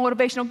wasn't my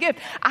motivational gift.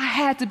 I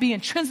had to be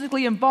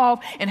intrinsically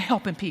involved in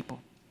helping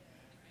people.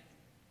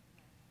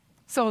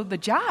 So the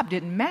job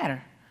didn't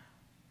matter.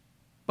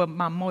 But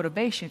my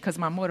motivation, because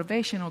my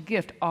motivational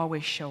gift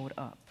always showed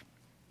up.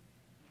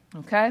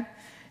 Okay?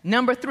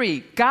 Number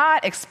 3,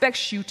 God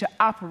expects you to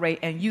operate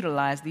and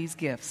utilize these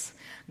gifts.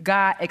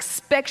 God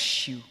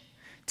expects you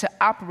to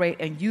operate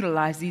and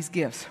utilize these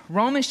gifts.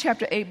 Romans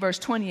chapter 8, verse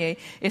 28,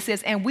 it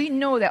says, and we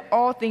know that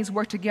all things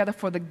work together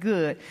for the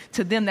good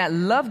to them that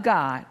love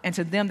God and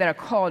to them that are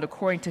called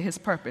according to his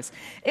purpose.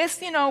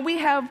 It's, we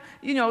have,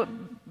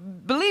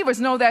 believers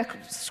know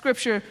that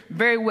scripture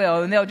very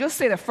well, and they'll just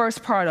say the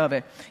first part of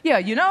it.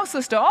 Yeah,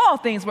 sister, all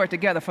things work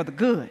together for the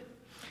good.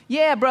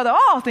 Yeah, brother,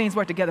 all things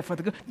work together for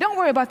the good. Don't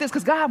worry about this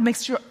because God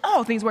makes sure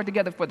all things work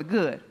together for the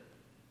good.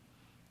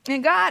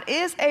 And God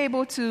is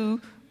able to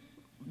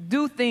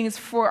do things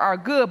for our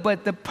good,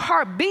 but the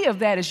part B of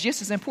that is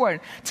just as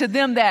important. To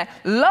them that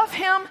love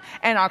him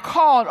and are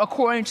called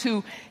according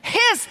to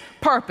his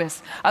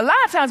purpose. A lot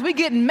of times we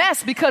get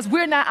messed because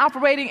we're not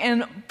operating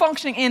and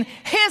functioning in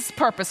his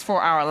purpose for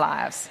our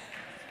lives.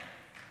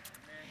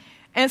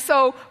 And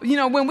so,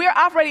 when we're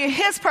operating in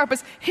his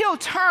purpose, he'll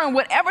turn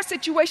whatever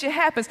situation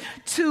happens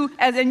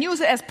and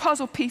use it as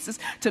puzzle pieces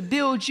to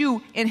build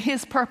you in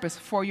his purpose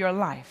for your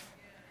life.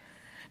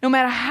 No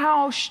matter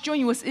how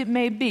strenuous it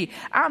may be.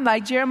 I'm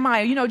like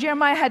Jeremiah.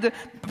 Jeremiah had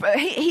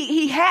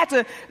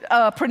to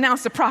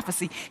pronounce the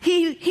prophecy.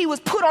 He was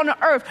put on the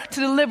earth to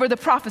deliver the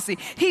prophecy.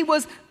 He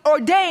was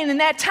ordained in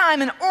that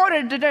time in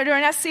order during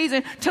that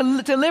season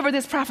to deliver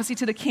this prophecy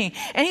to the king.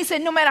 And he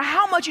said, no matter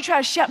how much you try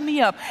to shut me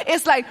up,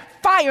 it's like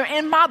fire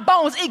in my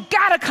bones. It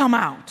gotta come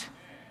out.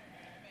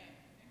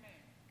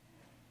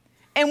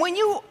 And when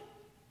you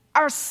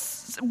are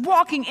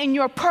walking in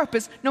your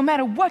purpose, no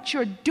matter what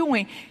you're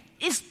doing,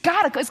 it's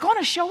going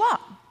to show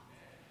up.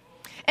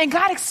 And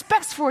God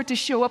expects for it to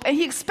show up, and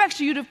he expects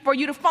for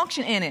you to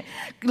function in it.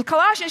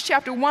 Colossians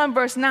chapter 1,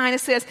 verse 9, it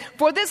says,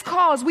 "For this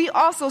cause we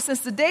also,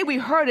 since the day we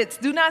heard it,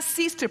 do not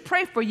cease to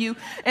pray for you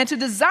and to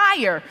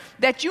desire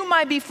that you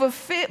might be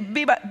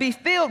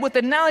filled with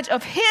the knowledge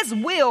of his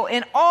will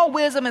in all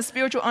wisdom and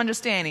spiritual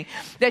understanding,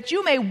 that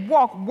you may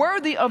walk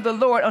worthy of the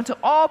Lord unto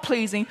all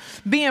pleasing,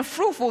 being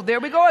fruitful," there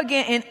we go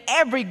again, "in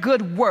every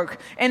good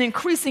work, and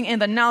increasing in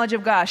the knowledge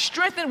of God,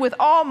 strengthened with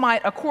all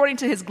might according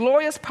to his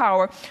glorious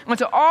power,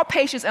 unto all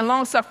patience and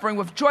long-suffering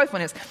with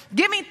joyfulness,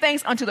 giving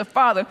thanks unto the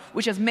Father,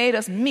 which has made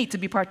us meet to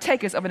be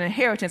partakers of an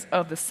inheritance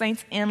of the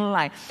saints in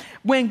light."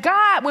 When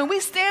we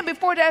stand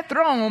before that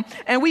throne,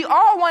 and we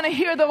all want to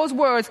hear those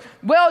words,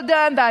 "Well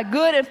done, thy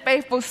good and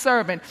faithful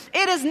servant,"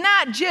 it is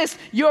not just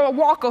your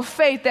walk of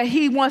faith that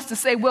he wants to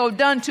say well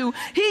done to.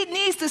 He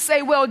needs to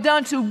say well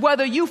done to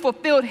whether you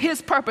fulfilled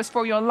his purpose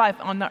for your life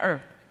on the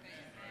earth.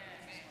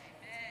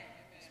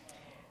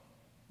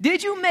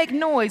 Did you make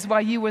noise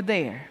while you were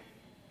there?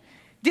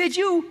 Did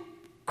you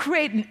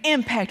create an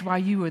impact while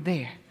you were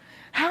there?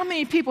 How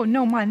many people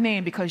know my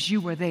name because you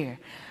were there?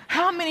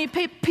 How many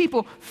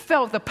people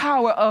felt the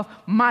power of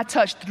my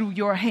touch through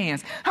your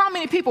hands? How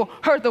many people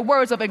heard the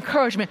words of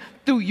encouragement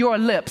through your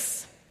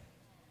lips?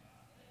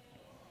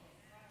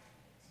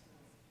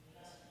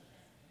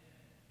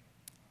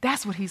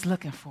 That's what he's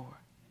looking for.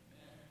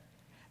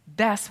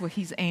 That's what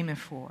he's aiming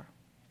for.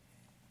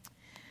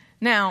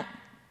 Now,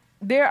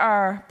 there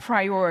are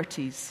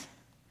priorities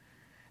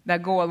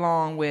that go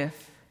along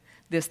with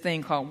this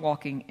thing called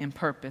walking in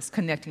purpose,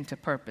 connecting to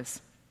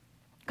purpose.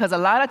 Because a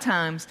lot of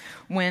times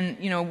when,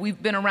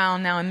 we've been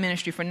around now in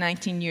ministry for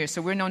 19 years,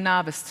 so we're no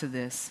novice to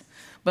this.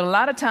 But a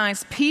lot of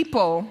times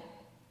people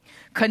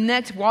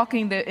connect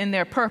walking in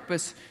their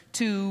purpose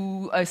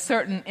to a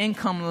certain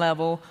income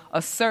level,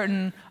 a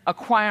certain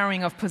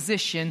acquiring of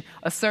position,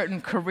 a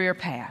certain career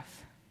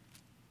path.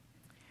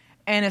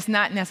 And it's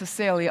not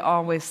necessarily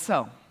always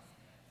so.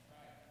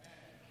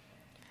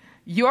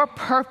 Your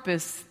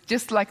purpose,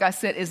 just like I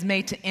said, is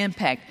made to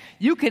impact.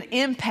 You can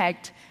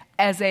impact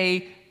as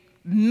a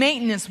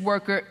maintenance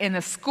worker in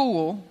a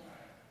school.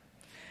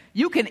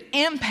 You can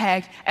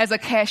impact as a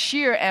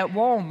cashier at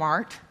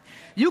Walmart.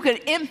 You can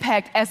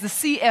impact as the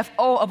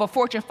CFO of a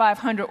Fortune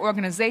 500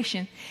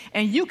 organization.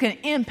 And you can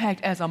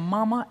impact as a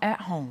mama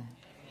at home.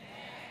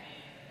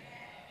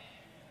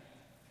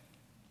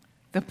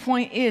 The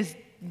point is,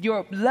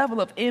 your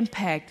level of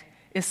impact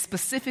is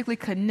specifically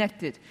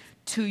connected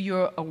to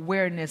your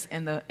awareness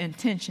and the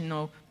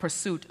intentional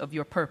pursuit of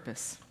your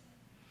purpose.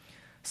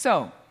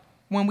 So,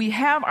 when we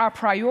have our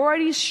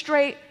priorities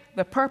straight,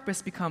 the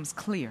purpose becomes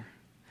clear.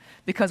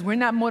 Because we're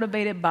not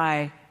motivated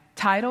by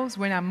titles,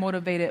 we're not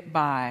motivated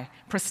by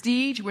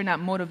prestige, we're not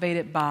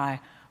motivated by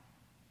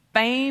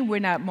fame, we're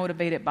not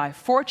motivated by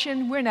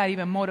fortune, we're not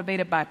even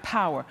motivated by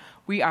power.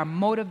 We are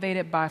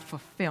motivated by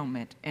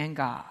fulfillment in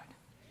God.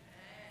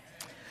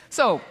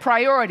 So,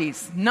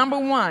 priorities. Number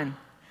one,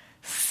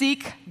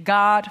 seek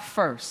God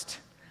first.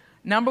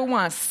 Number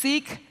one,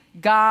 seek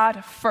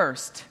God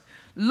first.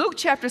 Luke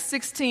chapter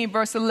 16,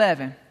 verse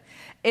 11.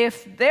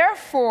 "If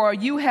therefore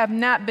you have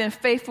not been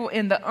faithful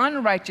in the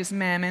unrighteous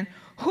mammon,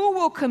 who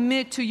will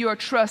commit to your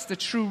trust the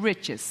true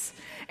riches?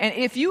 And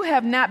if you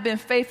have not been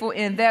faithful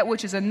in that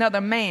which is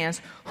another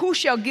man's, who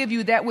shall give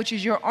you that which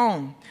is your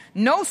own?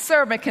 No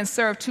servant can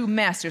serve two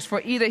masters,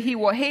 for either he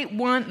will hate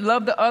one,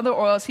 love the other,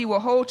 or else he will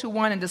hold to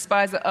one and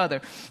despise the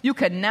other. You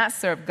cannot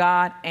serve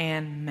God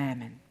and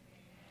mammon."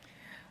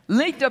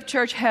 Linked Up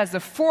Church has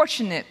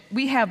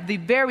we have the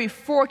very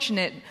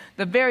fortunate,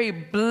 the very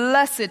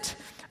blessed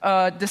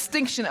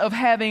distinction of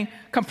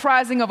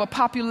comprising of a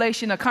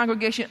population, a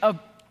congregation of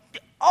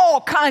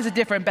all kinds of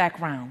different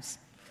backgrounds.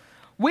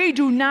 We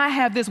do not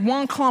have this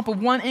one clump of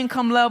one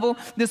income level,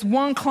 this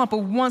one clump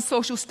of one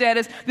social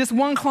status, this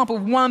one clump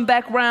of one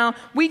background.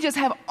 We just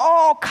have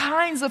all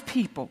kinds of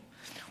people.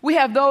 We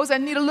have those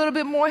that need a little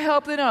bit more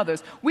help than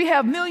others. We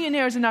have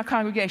millionaires in our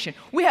congregation.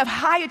 We have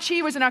high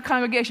achievers in our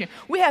congregation.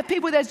 We have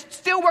people that's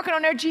still working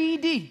on their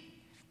GED.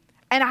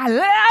 And I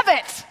love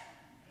it.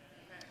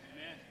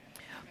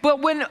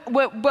 But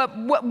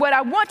what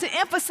I want to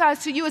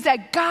emphasize to you is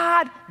that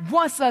God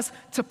wants us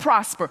to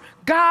prosper.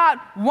 God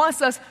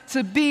wants us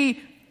to be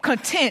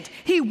content.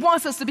 He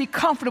wants us to be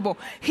comfortable.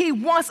 He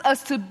wants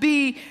us to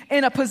be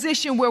in a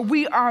position where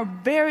we are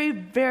very,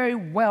 very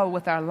well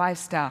with our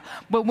lifestyle.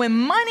 But when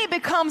money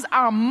becomes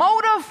our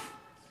motive,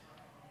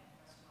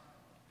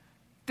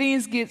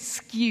 things get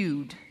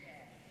skewed.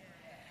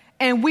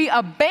 And we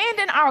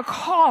abandon our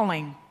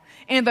calling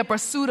in the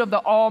pursuit of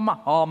the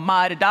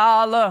almighty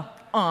dollar.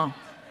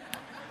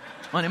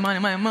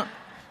 Money.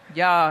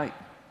 Y'all,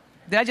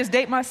 did I just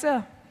date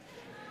myself?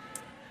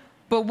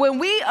 But when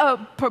we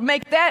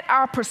make that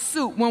our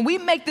pursuit, when we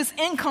make this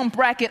income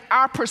bracket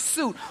our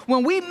pursuit,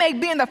 when we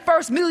make being the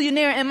first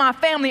millionaire in my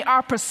family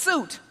our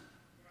pursuit,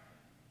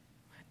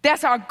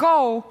 that's our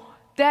goal.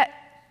 That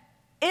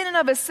in and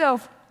of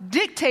itself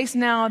dictates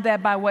now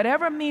that by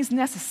whatever means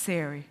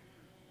necessary,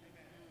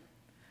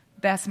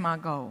 that's my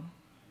goal.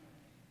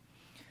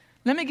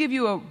 Let me give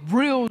you a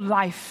real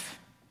life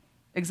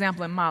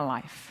example in my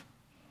life.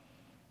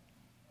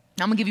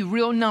 I'm going to give you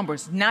real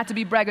numbers, not to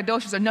be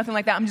braggadocious or nothing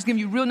like that. I'm just giving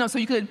you real numbers so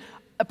you could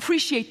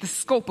appreciate the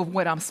scope of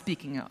what I'm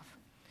speaking of.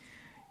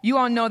 You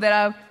all know that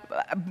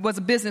I was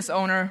a business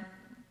owner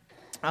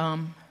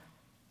some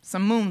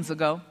moons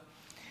ago.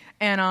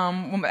 And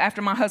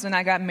after my husband and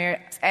I got married,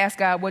 I asked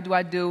God, what do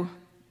I do?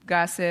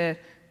 God said,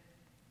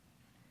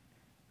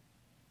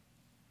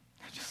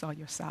 I just saw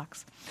your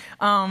socks.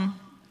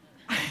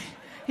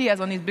 He has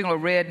on these big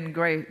old red and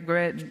gray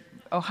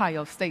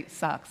Ohio State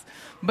socks.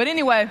 But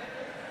anyway,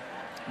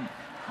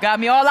 got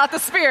me all out the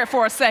spirit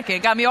for a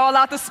second. Got me all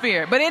out the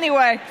spirit. But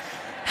anyway,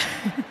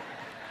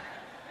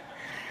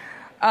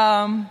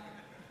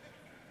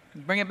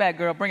 bring it back,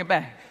 girl. Bring it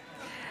back.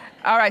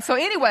 All right. So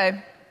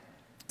anyway,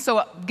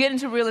 get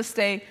into real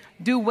estate,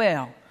 do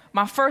well.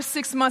 My first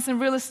 6 months in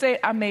real estate,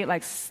 I made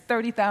like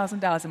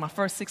 $30,000 in my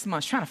first 6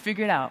 months trying to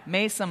figure it out.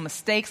 Made some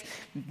mistakes,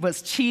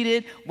 was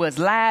cheated, was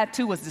lied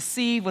to, was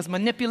deceived, was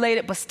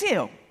manipulated. But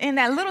still, in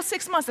that little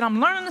 6 months that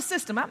I'm learning the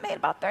system, I made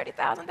about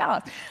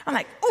 $30,000. I'm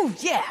like, ooh,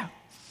 yeah.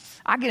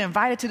 I get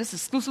invited to this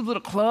exclusive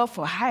little club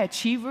for high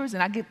achievers,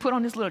 and I get put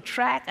on this little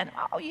track, and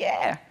oh,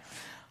 yeah.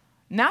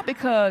 Not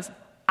because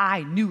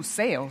I knew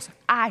sales.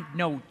 I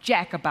know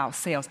jack about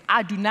sales.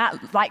 I do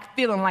not like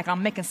feeling like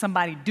I'm making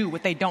somebody do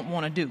what they don't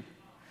want to do.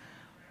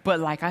 But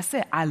like I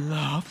said, I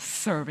love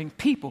serving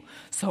people.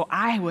 So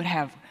I would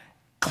have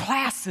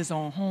classes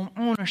on home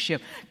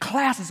ownership,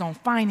 classes on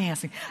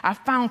financing. I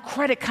found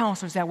credit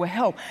counselors that would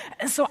help.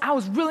 And so I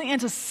was really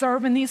into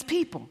serving these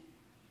people.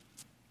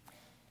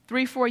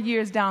 3-4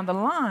 years down the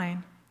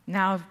line,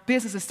 now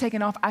business is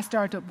taking off.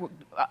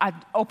 I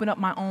opened up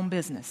my own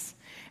business.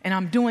 And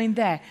I'm doing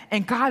that.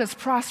 And God is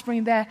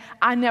prospering that.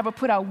 I never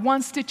put out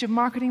one stitch of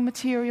marketing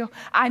material.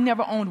 I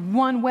never owned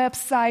one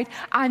website.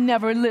 I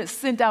never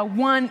sent out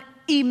one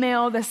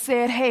email that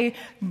said, hey,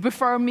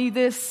 refer me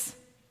this.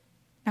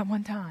 Not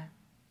one time.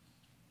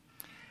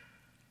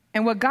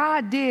 And what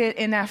God did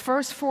in that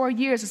first 4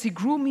 years is he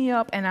grew me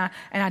up, and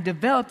I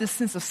developed this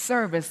sense of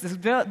service,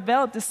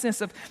 developed this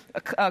sense of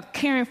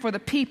caring for the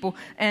people,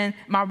 and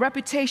my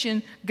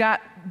reputation got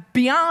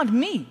beyond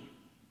me.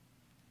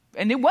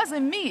 And it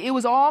wasn't me, it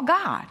was all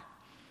God.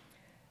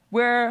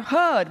 Where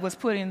HUD was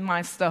putting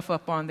my stuff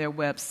up on their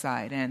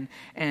website,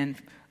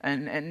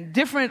 and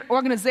different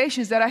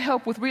organizations that I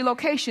help with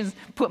relocations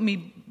put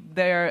me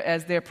there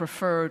as their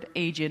preferred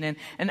agent,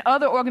 and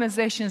other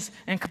organizations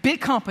and big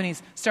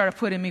companies started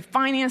putting me,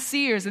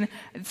 financiers, and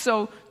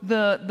so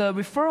the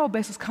referral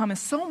base was coming,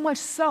 so much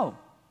so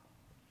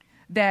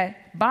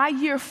that by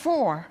year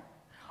 4,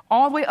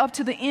 all the way up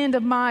to the end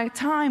of my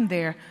time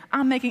there,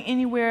 I'm making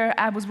anywhere,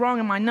 I was wrong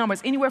in my numbers,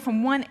 anywhere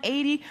from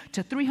 $180,000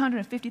 to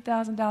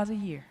 $350,000 a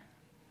year,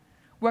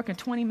 working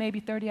 20,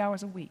 maybe 30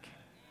 hours a week.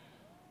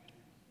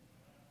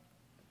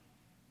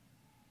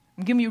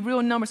 I'm giving you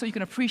real numbers so you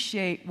can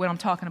appreciate what I'm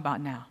talking about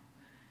now.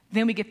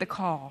 Then we get the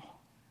call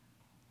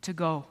to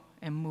go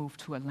and move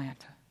to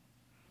Atlanta.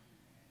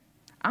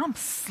 I'm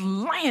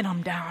slaying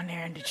them down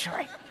there in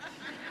Detroit.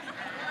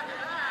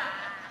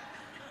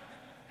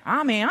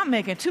 I mean, I'm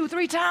making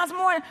 2-3 times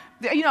more.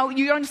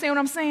 You understand what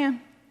I'm saying?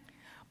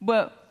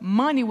 But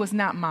money was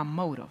not my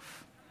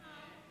motive.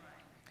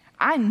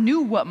 I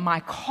knew what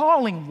my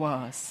calling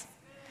was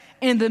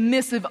in the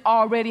midst of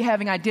already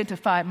having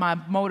identified my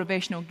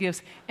motivational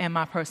gifts and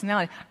my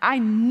personality. I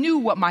knew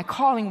what my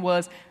calling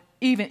was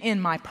even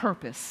in my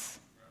purpose.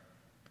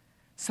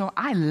 So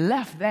I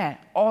left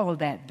all of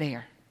that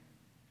there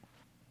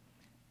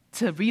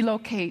to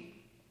relocate,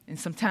 and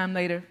some time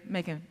later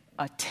making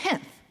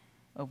 1/10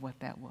 of what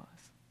that was.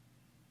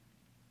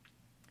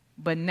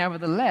 But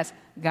nevertheless,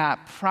 God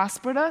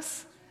prospered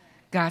us.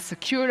 God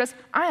secured us.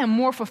 I am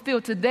more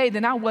fulfilled today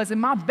than I was in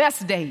my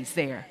best days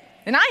there.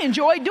 And I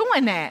enjoy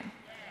doing that.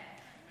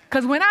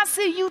 Because when I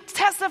see you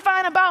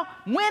testifying about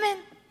winning,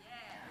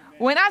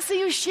 when I see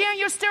you sharing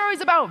your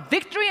stories about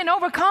victory and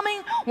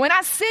overcoming, when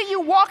I see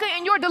you walking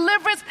in your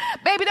deliverance,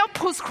 baby, that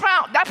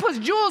puts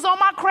jewels on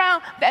my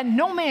crown that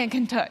no man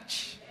can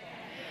touch.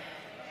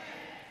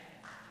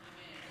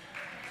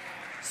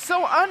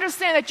 So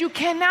understand that you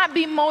cannot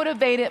be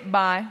motivated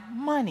by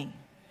money.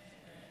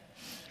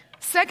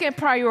 Second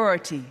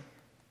priority,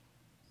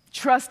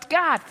 trust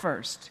God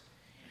first.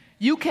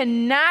 You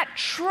cannot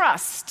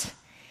trust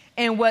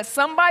in what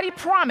somebody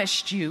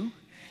promised you.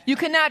 You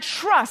cannot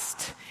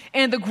trust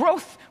in the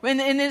growth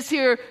in this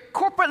here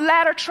corporate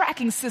ladder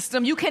tracking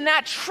system. You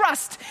cannot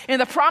trust in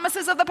the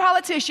promises of the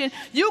politician.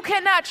 You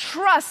cannot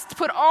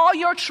put all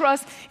your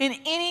trust in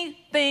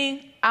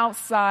anything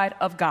outside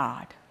of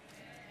God.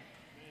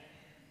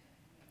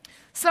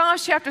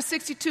 Psalms chapter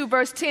 62,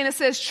 verse 10, it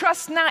says,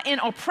 trust not in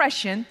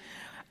oppression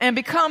and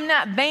become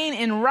not vain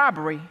in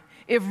robbery.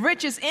 If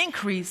riches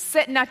increase,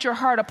 set not your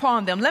heart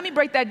upon them. Let me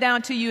break that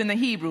down to you in the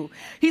Hebrew.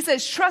 He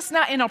says, trust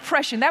not in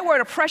oppression. That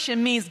word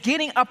oppression means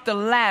getting up the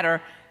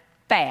ladder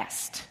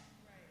fast.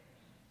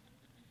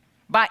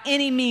 By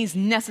any means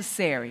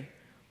necessary.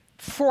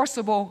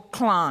 Forcible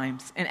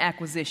climbs and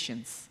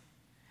acquisitions.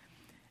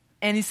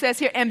 And he says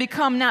here, and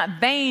become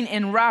not vain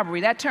in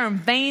robbery. That term,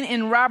 vain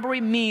in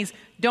robbery, means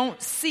don't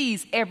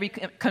seize every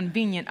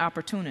convenient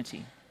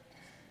opportunity.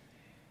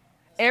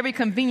 Every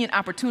convenient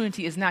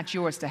opportunity is not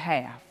yours to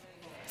have.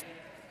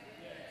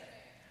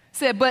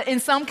 Said, but in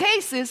some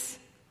cases,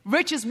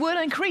 riches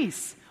will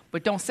increase,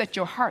 but don't set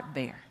your heart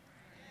there.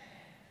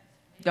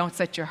 Don't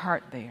set your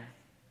heart there.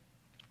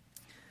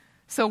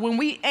 So when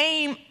we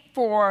aim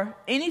for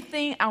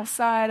anything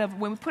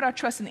when we put our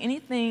trust in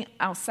anything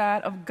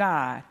outside of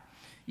God,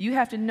 you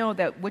have to know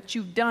that what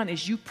you've done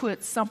is you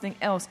put something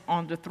else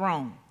on the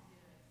throne.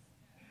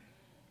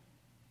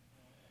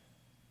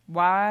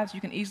 Wives, you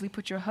can easily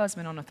put your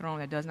husband on the throne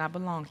that does not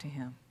belong to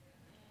him.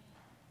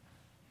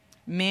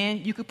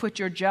 Men, you could put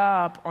your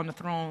job on the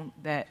throne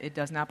that it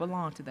does not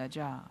belong to that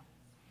job.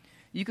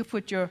 You could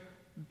put your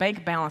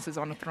bank balances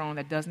on the throne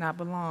that does not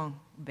belong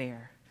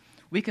there.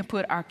 We can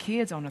put our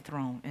kids on the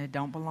throne and it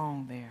don't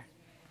belong there.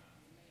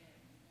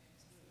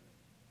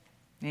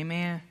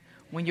 Amen.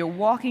 When you're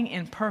walking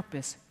in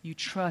purpose, you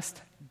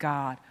trust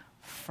God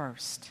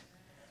first.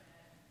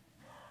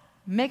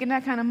 Making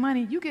that kind of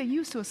money, you get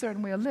used to a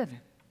certain way of living.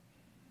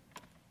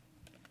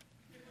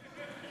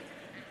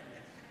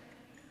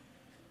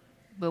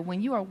 But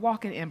when you are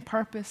walking in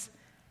purpose,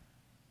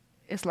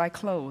 it's like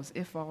clothes.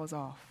 It falls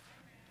off.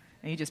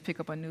 And you just pick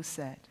up a new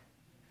set.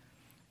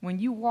 When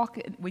you're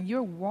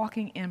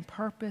walking in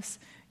purpose,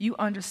 you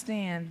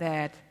understand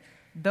that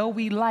though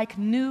we like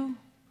new,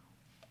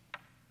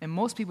 and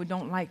most people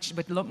don't like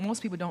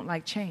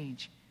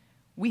change,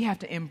 we have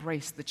to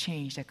embrace the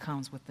change that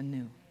comes with the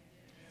new.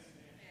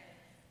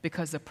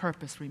 Because the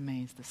purpose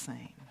remains the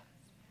same.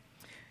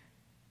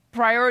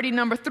 Priority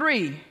number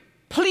 3,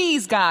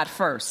 please God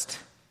first.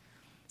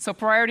 So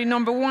priority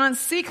number 1,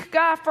 seek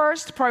God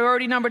first.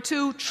 Priority number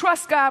 2,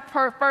 trust God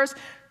first.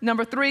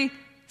 Number 3,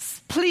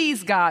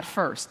 please God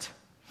first.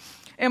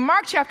 In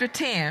Mark chapter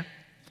 10,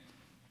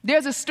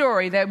 there's a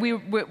story that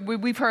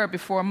we've heard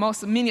before.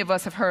 Many of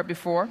us have heard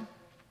before.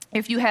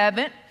 If you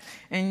haven't,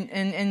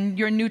 and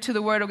you're new to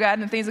the Word of God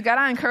and the things of God,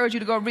 I encourage you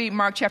to go read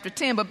Mark chapter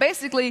 10. But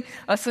basically,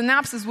 a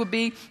synopsis would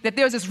be that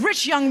there's this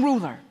rich young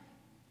ruler,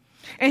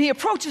 and he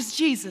approaches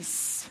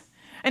Jesus,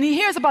 and he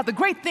hears about the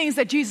great things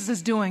that Jesus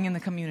is doing in the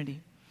community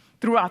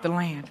throughout the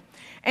land.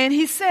 And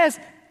he says,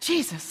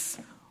 Jesus,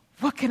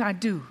 what can I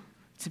do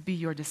to be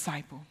your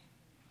disciple?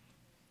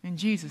 And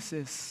Jesus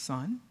says,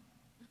 son.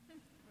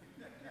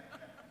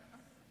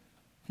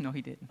 No,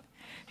 he didn't.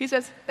 He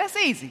says, that's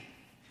easy.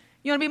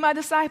 You want to be my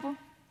disciple?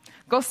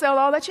 Go sell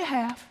all that you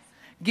have,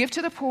 give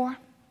to the poor,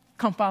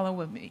 come follow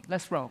with me.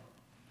 Let's roll.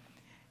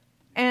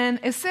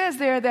 And it says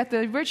there that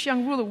the rich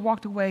young ruler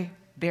walked away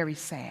very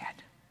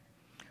sad,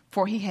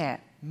 for he had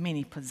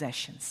many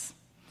possessions.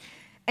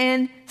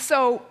 And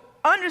so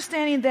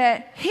understanding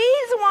that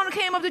he's the one who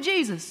came up to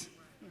Jesus.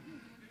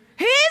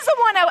 He's the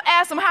one that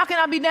asked him, how can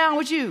I be down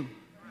with you?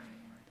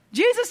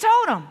 Jesus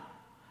told him,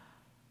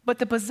 but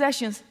the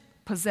possessions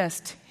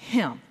possessed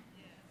him.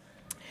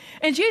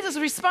 And Jesus'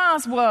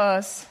 response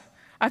was,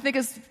 I think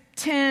it's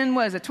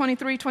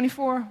 23,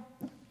 24? I don't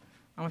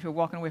know if you're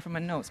walking away from my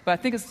notes, but I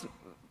think it's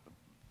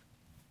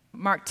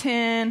Mark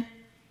 10,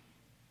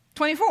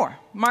 24.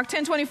 Mark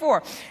 10,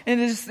 24. And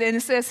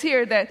it says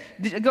here that,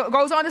 it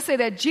goes on to say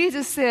that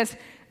Jesus says,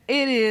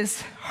 it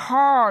is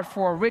hard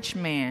for a rich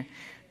man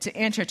to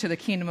enter to the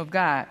kingdom of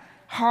God.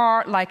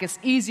 Hard, like it's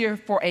easier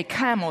for a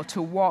camel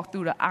to walk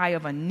through the eye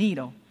of a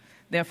needle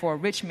than for a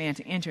rich man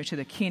to enter to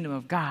the kingdom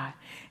of God.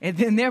 And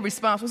then their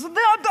response was,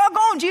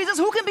 doggone, Jesus,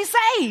 who can be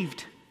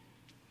saved?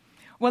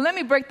 Well, let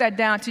me break that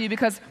down to you,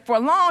 because for a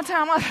long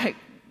time I was like,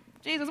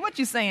 Jesus, what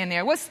you saying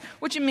there?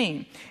 What you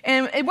mean?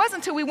 And it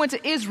wasn't until we went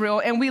to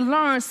Israel and we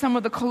learned some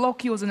of the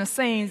colloquials and the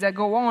sayings that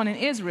go on in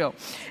Israel.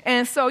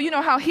 And so, you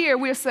know how here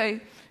we'll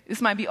say,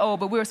 this might be old,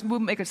 but we'll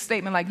make a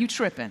statement like, you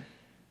tripping.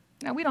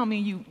 Now, we don't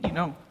mean you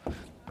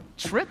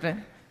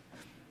tripping.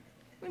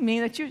 We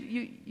mean that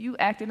you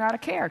acting out of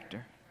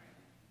character.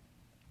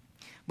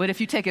 But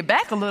if you take it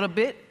back a little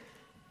bit,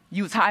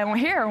 you was high on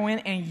heroin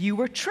and you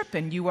were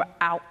tripping. You were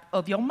out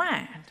of your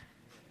mind.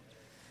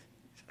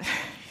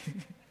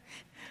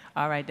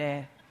 All right,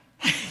 Dad.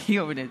 He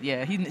over there,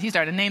 yeah. He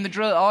started to name the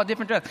drug, all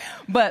different drugs.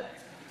 But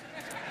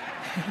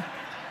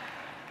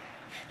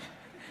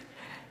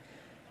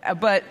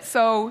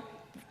so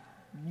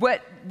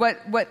what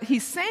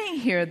he's saying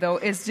here, though,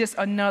 is just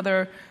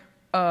another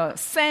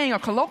saying or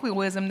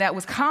colloquialism that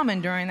was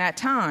common during that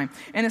time.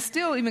 And it's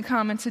still even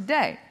common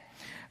today.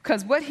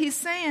 Because what he's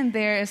saying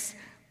there is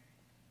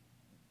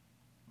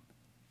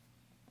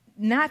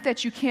not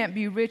that you can't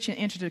be rich and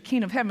enter the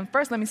kingdom of heaven.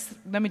 First, let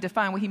me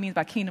define what he means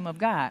by kingdom of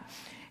God.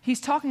 He's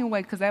talking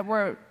away, because that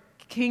word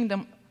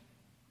kingdom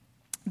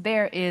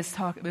there is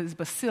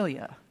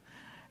basilia.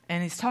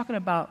 And he's talking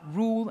about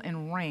rule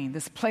and reign,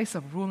 this place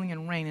of ruling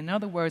and reign. In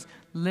other words,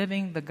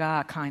 living the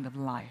God kind of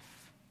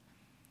life.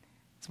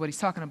 That's what he's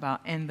talking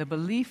about. And the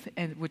belief,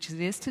 which it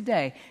is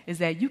today, is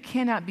that you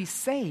cannot be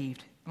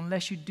saved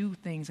unless you do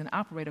things and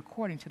operate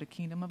according to the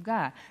kingdom of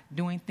God,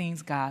 doing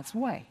things God's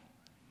way.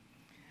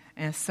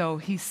 And so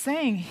he's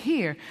saying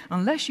here,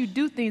 unless you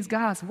do things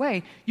God's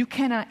way, you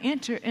cannot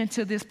enter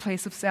into this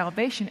place of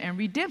salvation and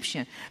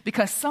redemption,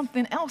 because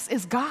something else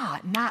is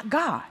God, not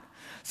God.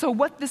 So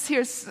what this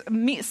here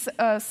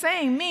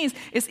saying means,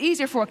 it's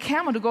easier for a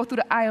camel to go through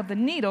the eye of the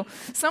needle.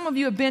 Some of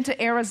you have been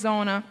to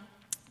Arizona.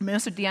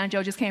 Minister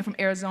D'Angelo just came from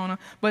Arizona.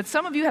 But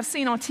some of you have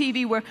seen on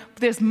TV where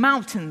there's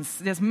mountains.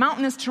 There's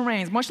mountainous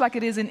terrains, much like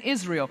it is in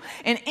Israel.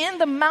 And in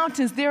the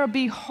mountains, there will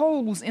be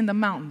holes in the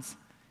mountains.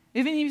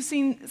 Have any of you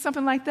seen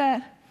something like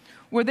that?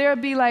 Where there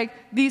will be like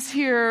these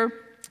here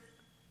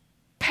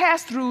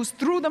pass-throughs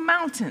through the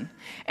mountain.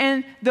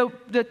 And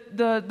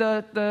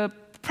the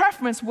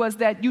preference was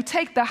that you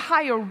take the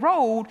higher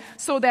road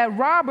so that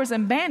robbers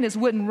and bandits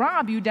wouldn't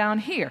rob you down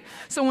here.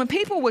 So when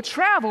people would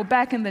travel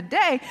back in the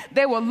day,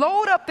 they would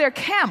load up their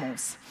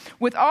camels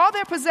with all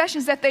their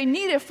possessions that they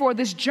needed for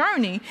this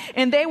journey,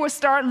 and they would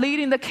start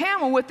leading the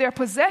camel with their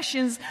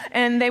possessions,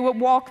 and they would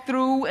walk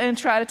through and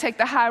try to take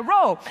the high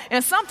road.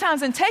 And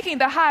sometimes in taking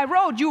the high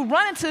road, you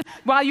run into,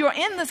 while you're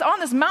on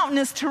this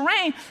mountainous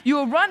terrain, you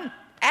will run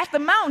at the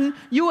mountain,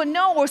 you will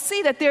know or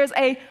see that there's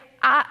a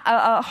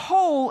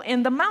hole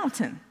in the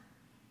mountain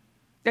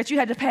that you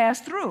had to pass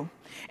through.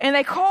 And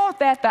they called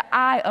that the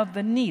eye of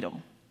the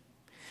needle,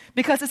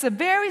 because it's a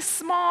very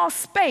small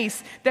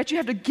space that you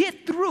have to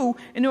get through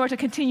in order to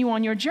continue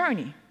on your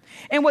journey.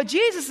 And what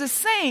Jesus is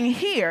saying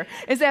here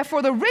is that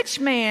for the rich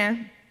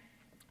man,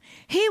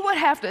 he would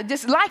have to,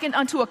 just likened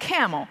unto a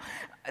camel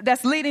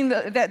that's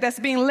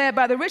being led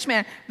by the rich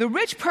man, the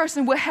rich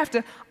person would have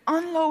to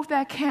unload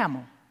that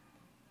camel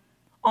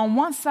on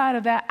one side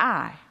of that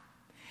eye.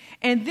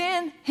 And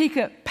then he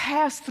could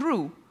pass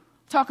through,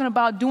 talking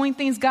about doing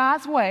things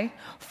God's way,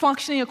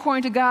 functioning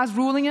according to God's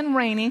ruling and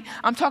reigning.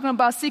 I'm talking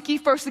about seek ye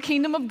first the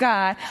kingdom of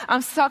God.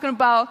 I'm talking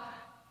about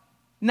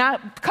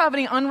not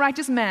coveting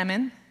unrighteous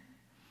mammon.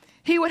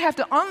 He would have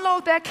to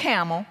unload that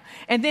camel,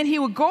 and then he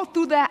would go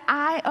through that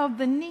eye of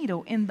the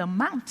needle in the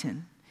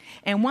mountain.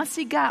 And once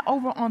he got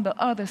over on the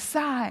other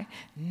side,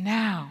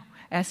 now,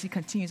 as he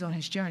continues on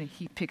his journey,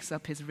 he picks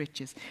up his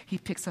riches. He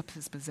picks up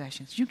his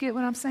possessions. You get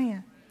what I'm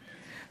saying?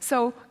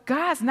 So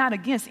God's not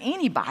against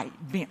anybody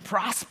being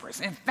prosperous.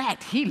 In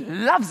fact, he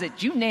loves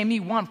it. You name me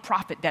one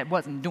prophet that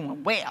wasn't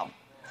doing well.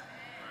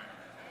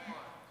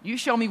 You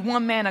show me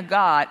one man of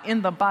God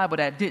in the Bible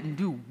that didn't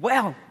do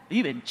well.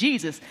 Even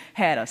Jesus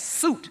had a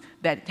suit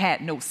that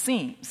had no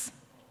seams.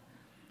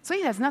 So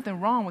he has nothing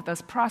wrong with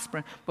us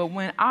prospering. But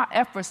when our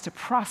efforts to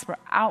prosper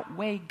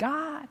outweigh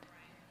God,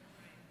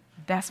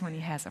 that's when he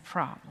has a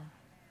problem.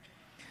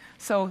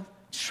 So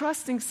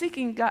trusting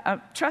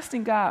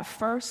God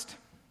first,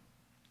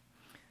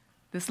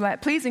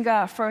 pleasing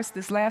God first,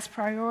 this last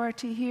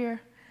priority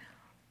here,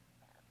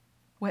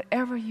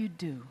 whatever you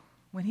do,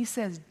 when he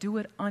says do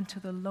it unto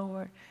the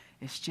Lord,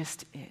 it's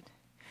just it.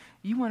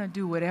 You want to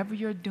do whatever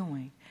you're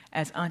doing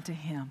as unto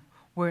him,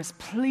 where it's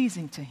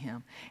pleasing to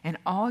him. And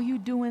all you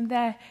do in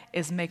that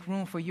is make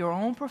room for your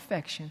own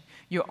perfection,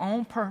 your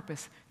own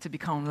purpose to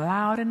become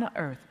loud in the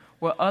earth,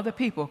 where other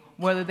people,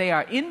 whether they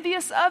are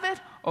envious of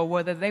it or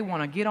whether they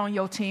want to get on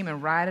your team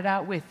and ride it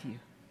out with you,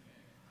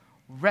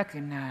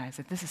 recognize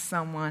that this is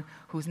someone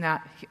who's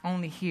not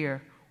only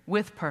here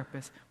with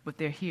purpose, but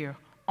they're here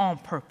on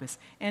purpose.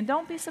 And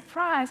don't be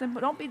surprised and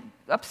don't be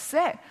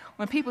upset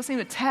when people seem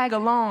to tag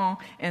along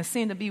and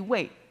seem to be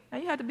weight. Now,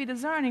 you have to be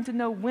discerning to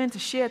know when to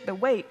shed the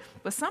weight,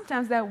 but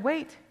sometimes that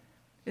weight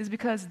is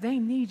because they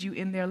need you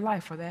in their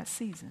life for that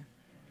season.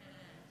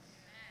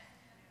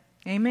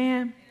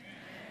 Amen?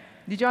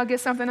 Did y'all get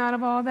something out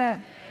of all that?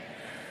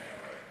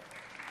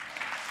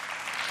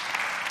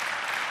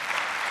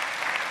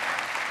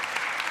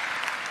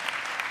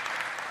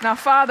 Now,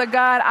 Father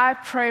God, I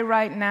pray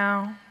right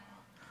now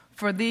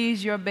for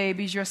these, your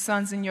babies, your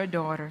sons and your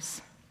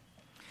daughters,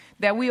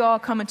 that we all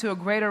come into a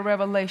greater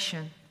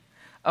revelation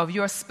of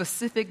your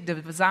specific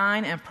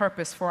design and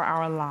purpose for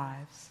our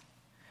lives.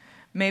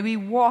 May we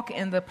walk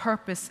in the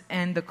purpose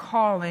and the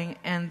calling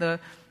and the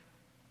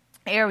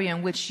area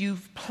in which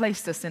you've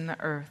placed us in the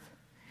earth.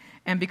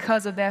 And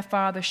because of that,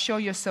 Father, show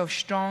yourself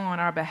strong on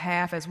our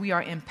behalf as we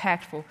are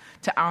impactful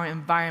to our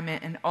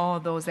environment and all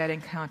those that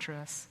encounter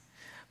us.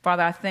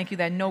 Father, I thank you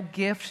that no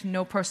gift,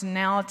 no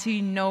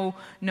personality, no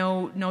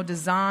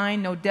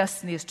design, no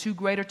destiny is too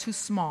great or too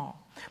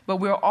small. But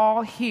we're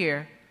all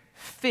here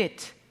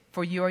fit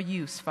for your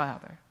use,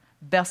 Father,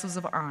 vessels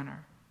of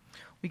honor.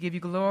 We give you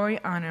glory,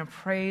 honor, and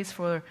praise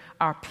for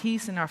our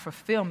peace and our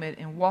fulfillment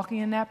in walking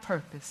in that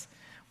purpose,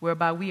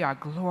 whereby we are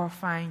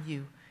glorifying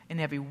you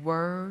in every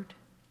word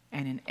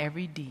and in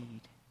every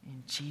deed.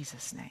 In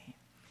Jesus' name,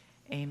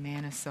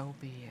 amen, and so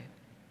be it.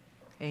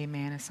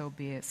 Amen, and so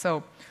be it.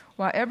 So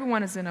while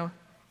everyone is in an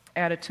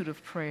attitude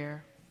of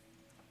prayer,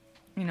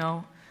 you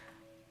know,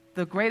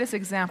 the greatest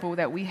example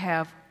that we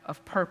have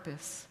of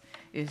purpose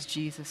is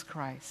Jesus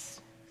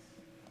Christ.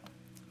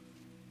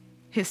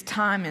 His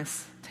timing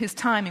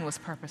was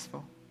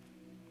purposeful.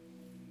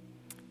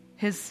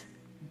 His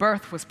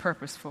birth was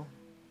purposeful.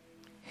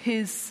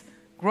 His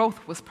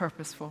growth was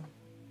purposeful.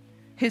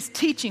 His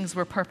teachings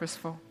were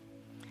purposeful.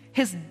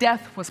 His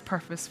death was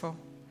purposeful.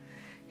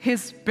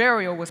 His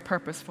burial was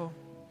purposeful.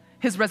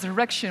 His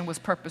resurrection was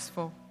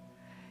purposeful.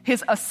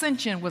 His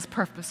ascension was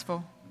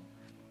purposeful.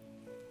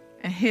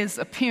 And his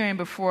appearing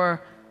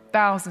before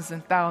thousands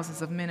and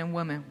thousands of men and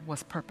women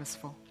was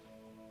purposeful.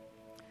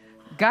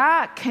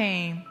 God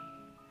came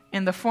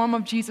in the form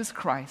of Jesus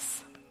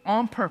Christ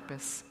on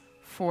purpose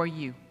for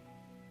you.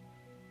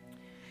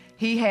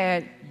 He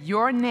had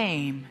your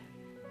name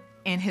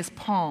in his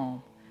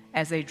palm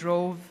as they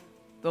drove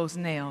those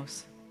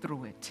nails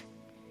through it.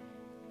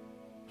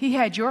 He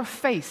had your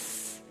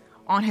face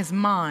on his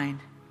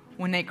mind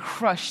when they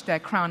crushed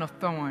that crown of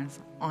thorns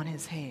on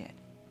his head.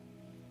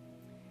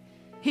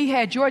 He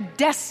had your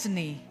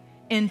destiny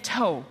in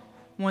tow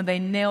when they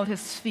nailed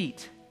his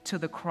feet to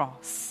the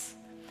cross.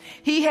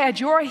 He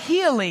had your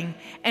healing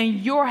and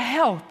your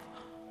health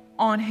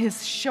on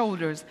his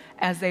shoulders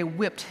as they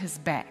whipped his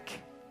back.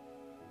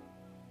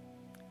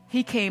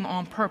 He came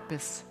on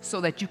purpose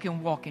so that you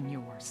can walk in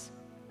yours.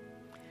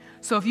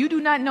 So if you do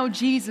not know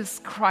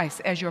Jesus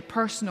Christ as your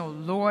personal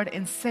Lord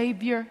and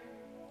Savior,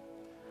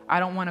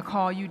 I don't want to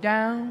call you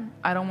down.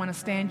 I don't want to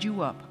stand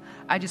you up.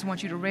 I just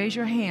want you to raise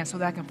your hand so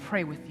that I can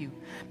pray with you.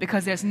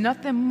 Because there's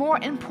nothing more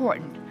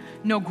important,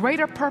 no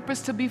greater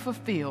purpose to be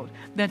fulfilled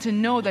than to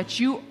know that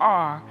you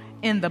are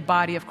in the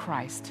body of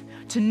Christ,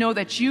 to know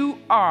that you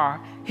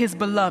are his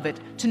beloved,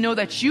 to know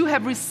that you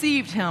have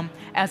received him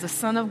as a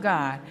Son of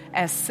God,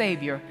 as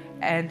Savior,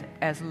 and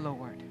as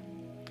Lord.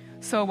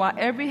 So while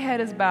every head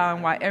is bowed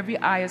and while every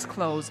eye is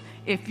closed,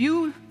 if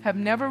you have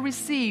never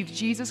received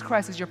Jesus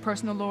Christ as your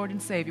personal Lord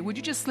and Savior, would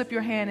you just slip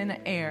your hand in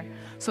the air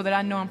so that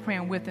I know I'm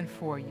praying with and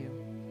for you?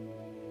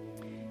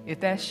 If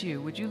that's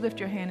you, would you lift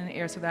your hand in the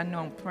air so that I know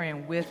I'm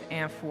praying with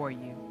and for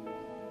you?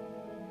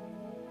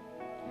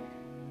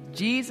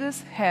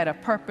 Jesus had a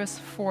purpose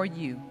for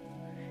you,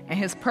 and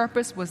his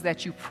purpose was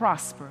that you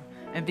prosper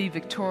and be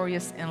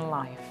victorious in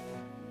life.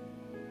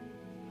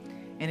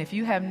 And if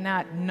you have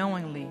not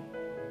knowingly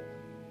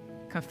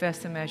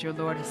confessed him as your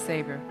Lord and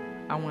Savior,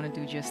 I want to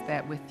do just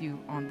that with you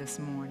on this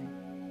morning.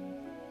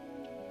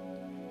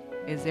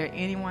 Is there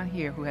anyone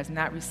here who has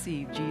not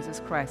received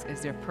Jesus Christ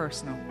as their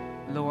personal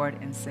Lord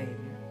and Savior?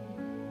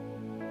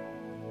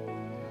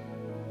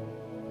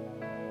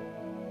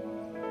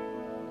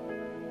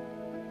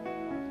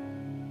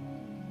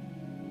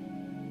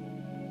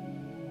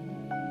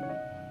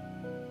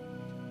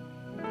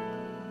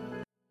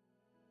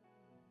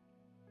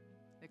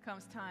 There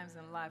comes times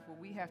in life where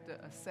we have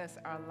to assess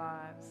our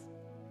lives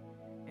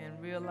and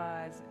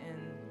realize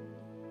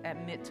and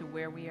admit to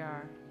where we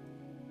are.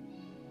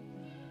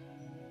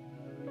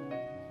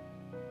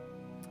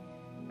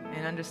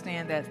 And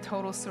understand that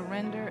total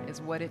surrender is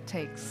what it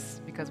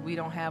takes, because we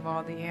don't have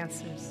all the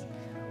answers.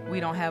 We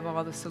don't have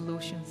all the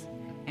solutions,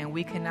 and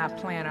we cannot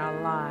plan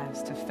our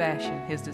lives to fashion his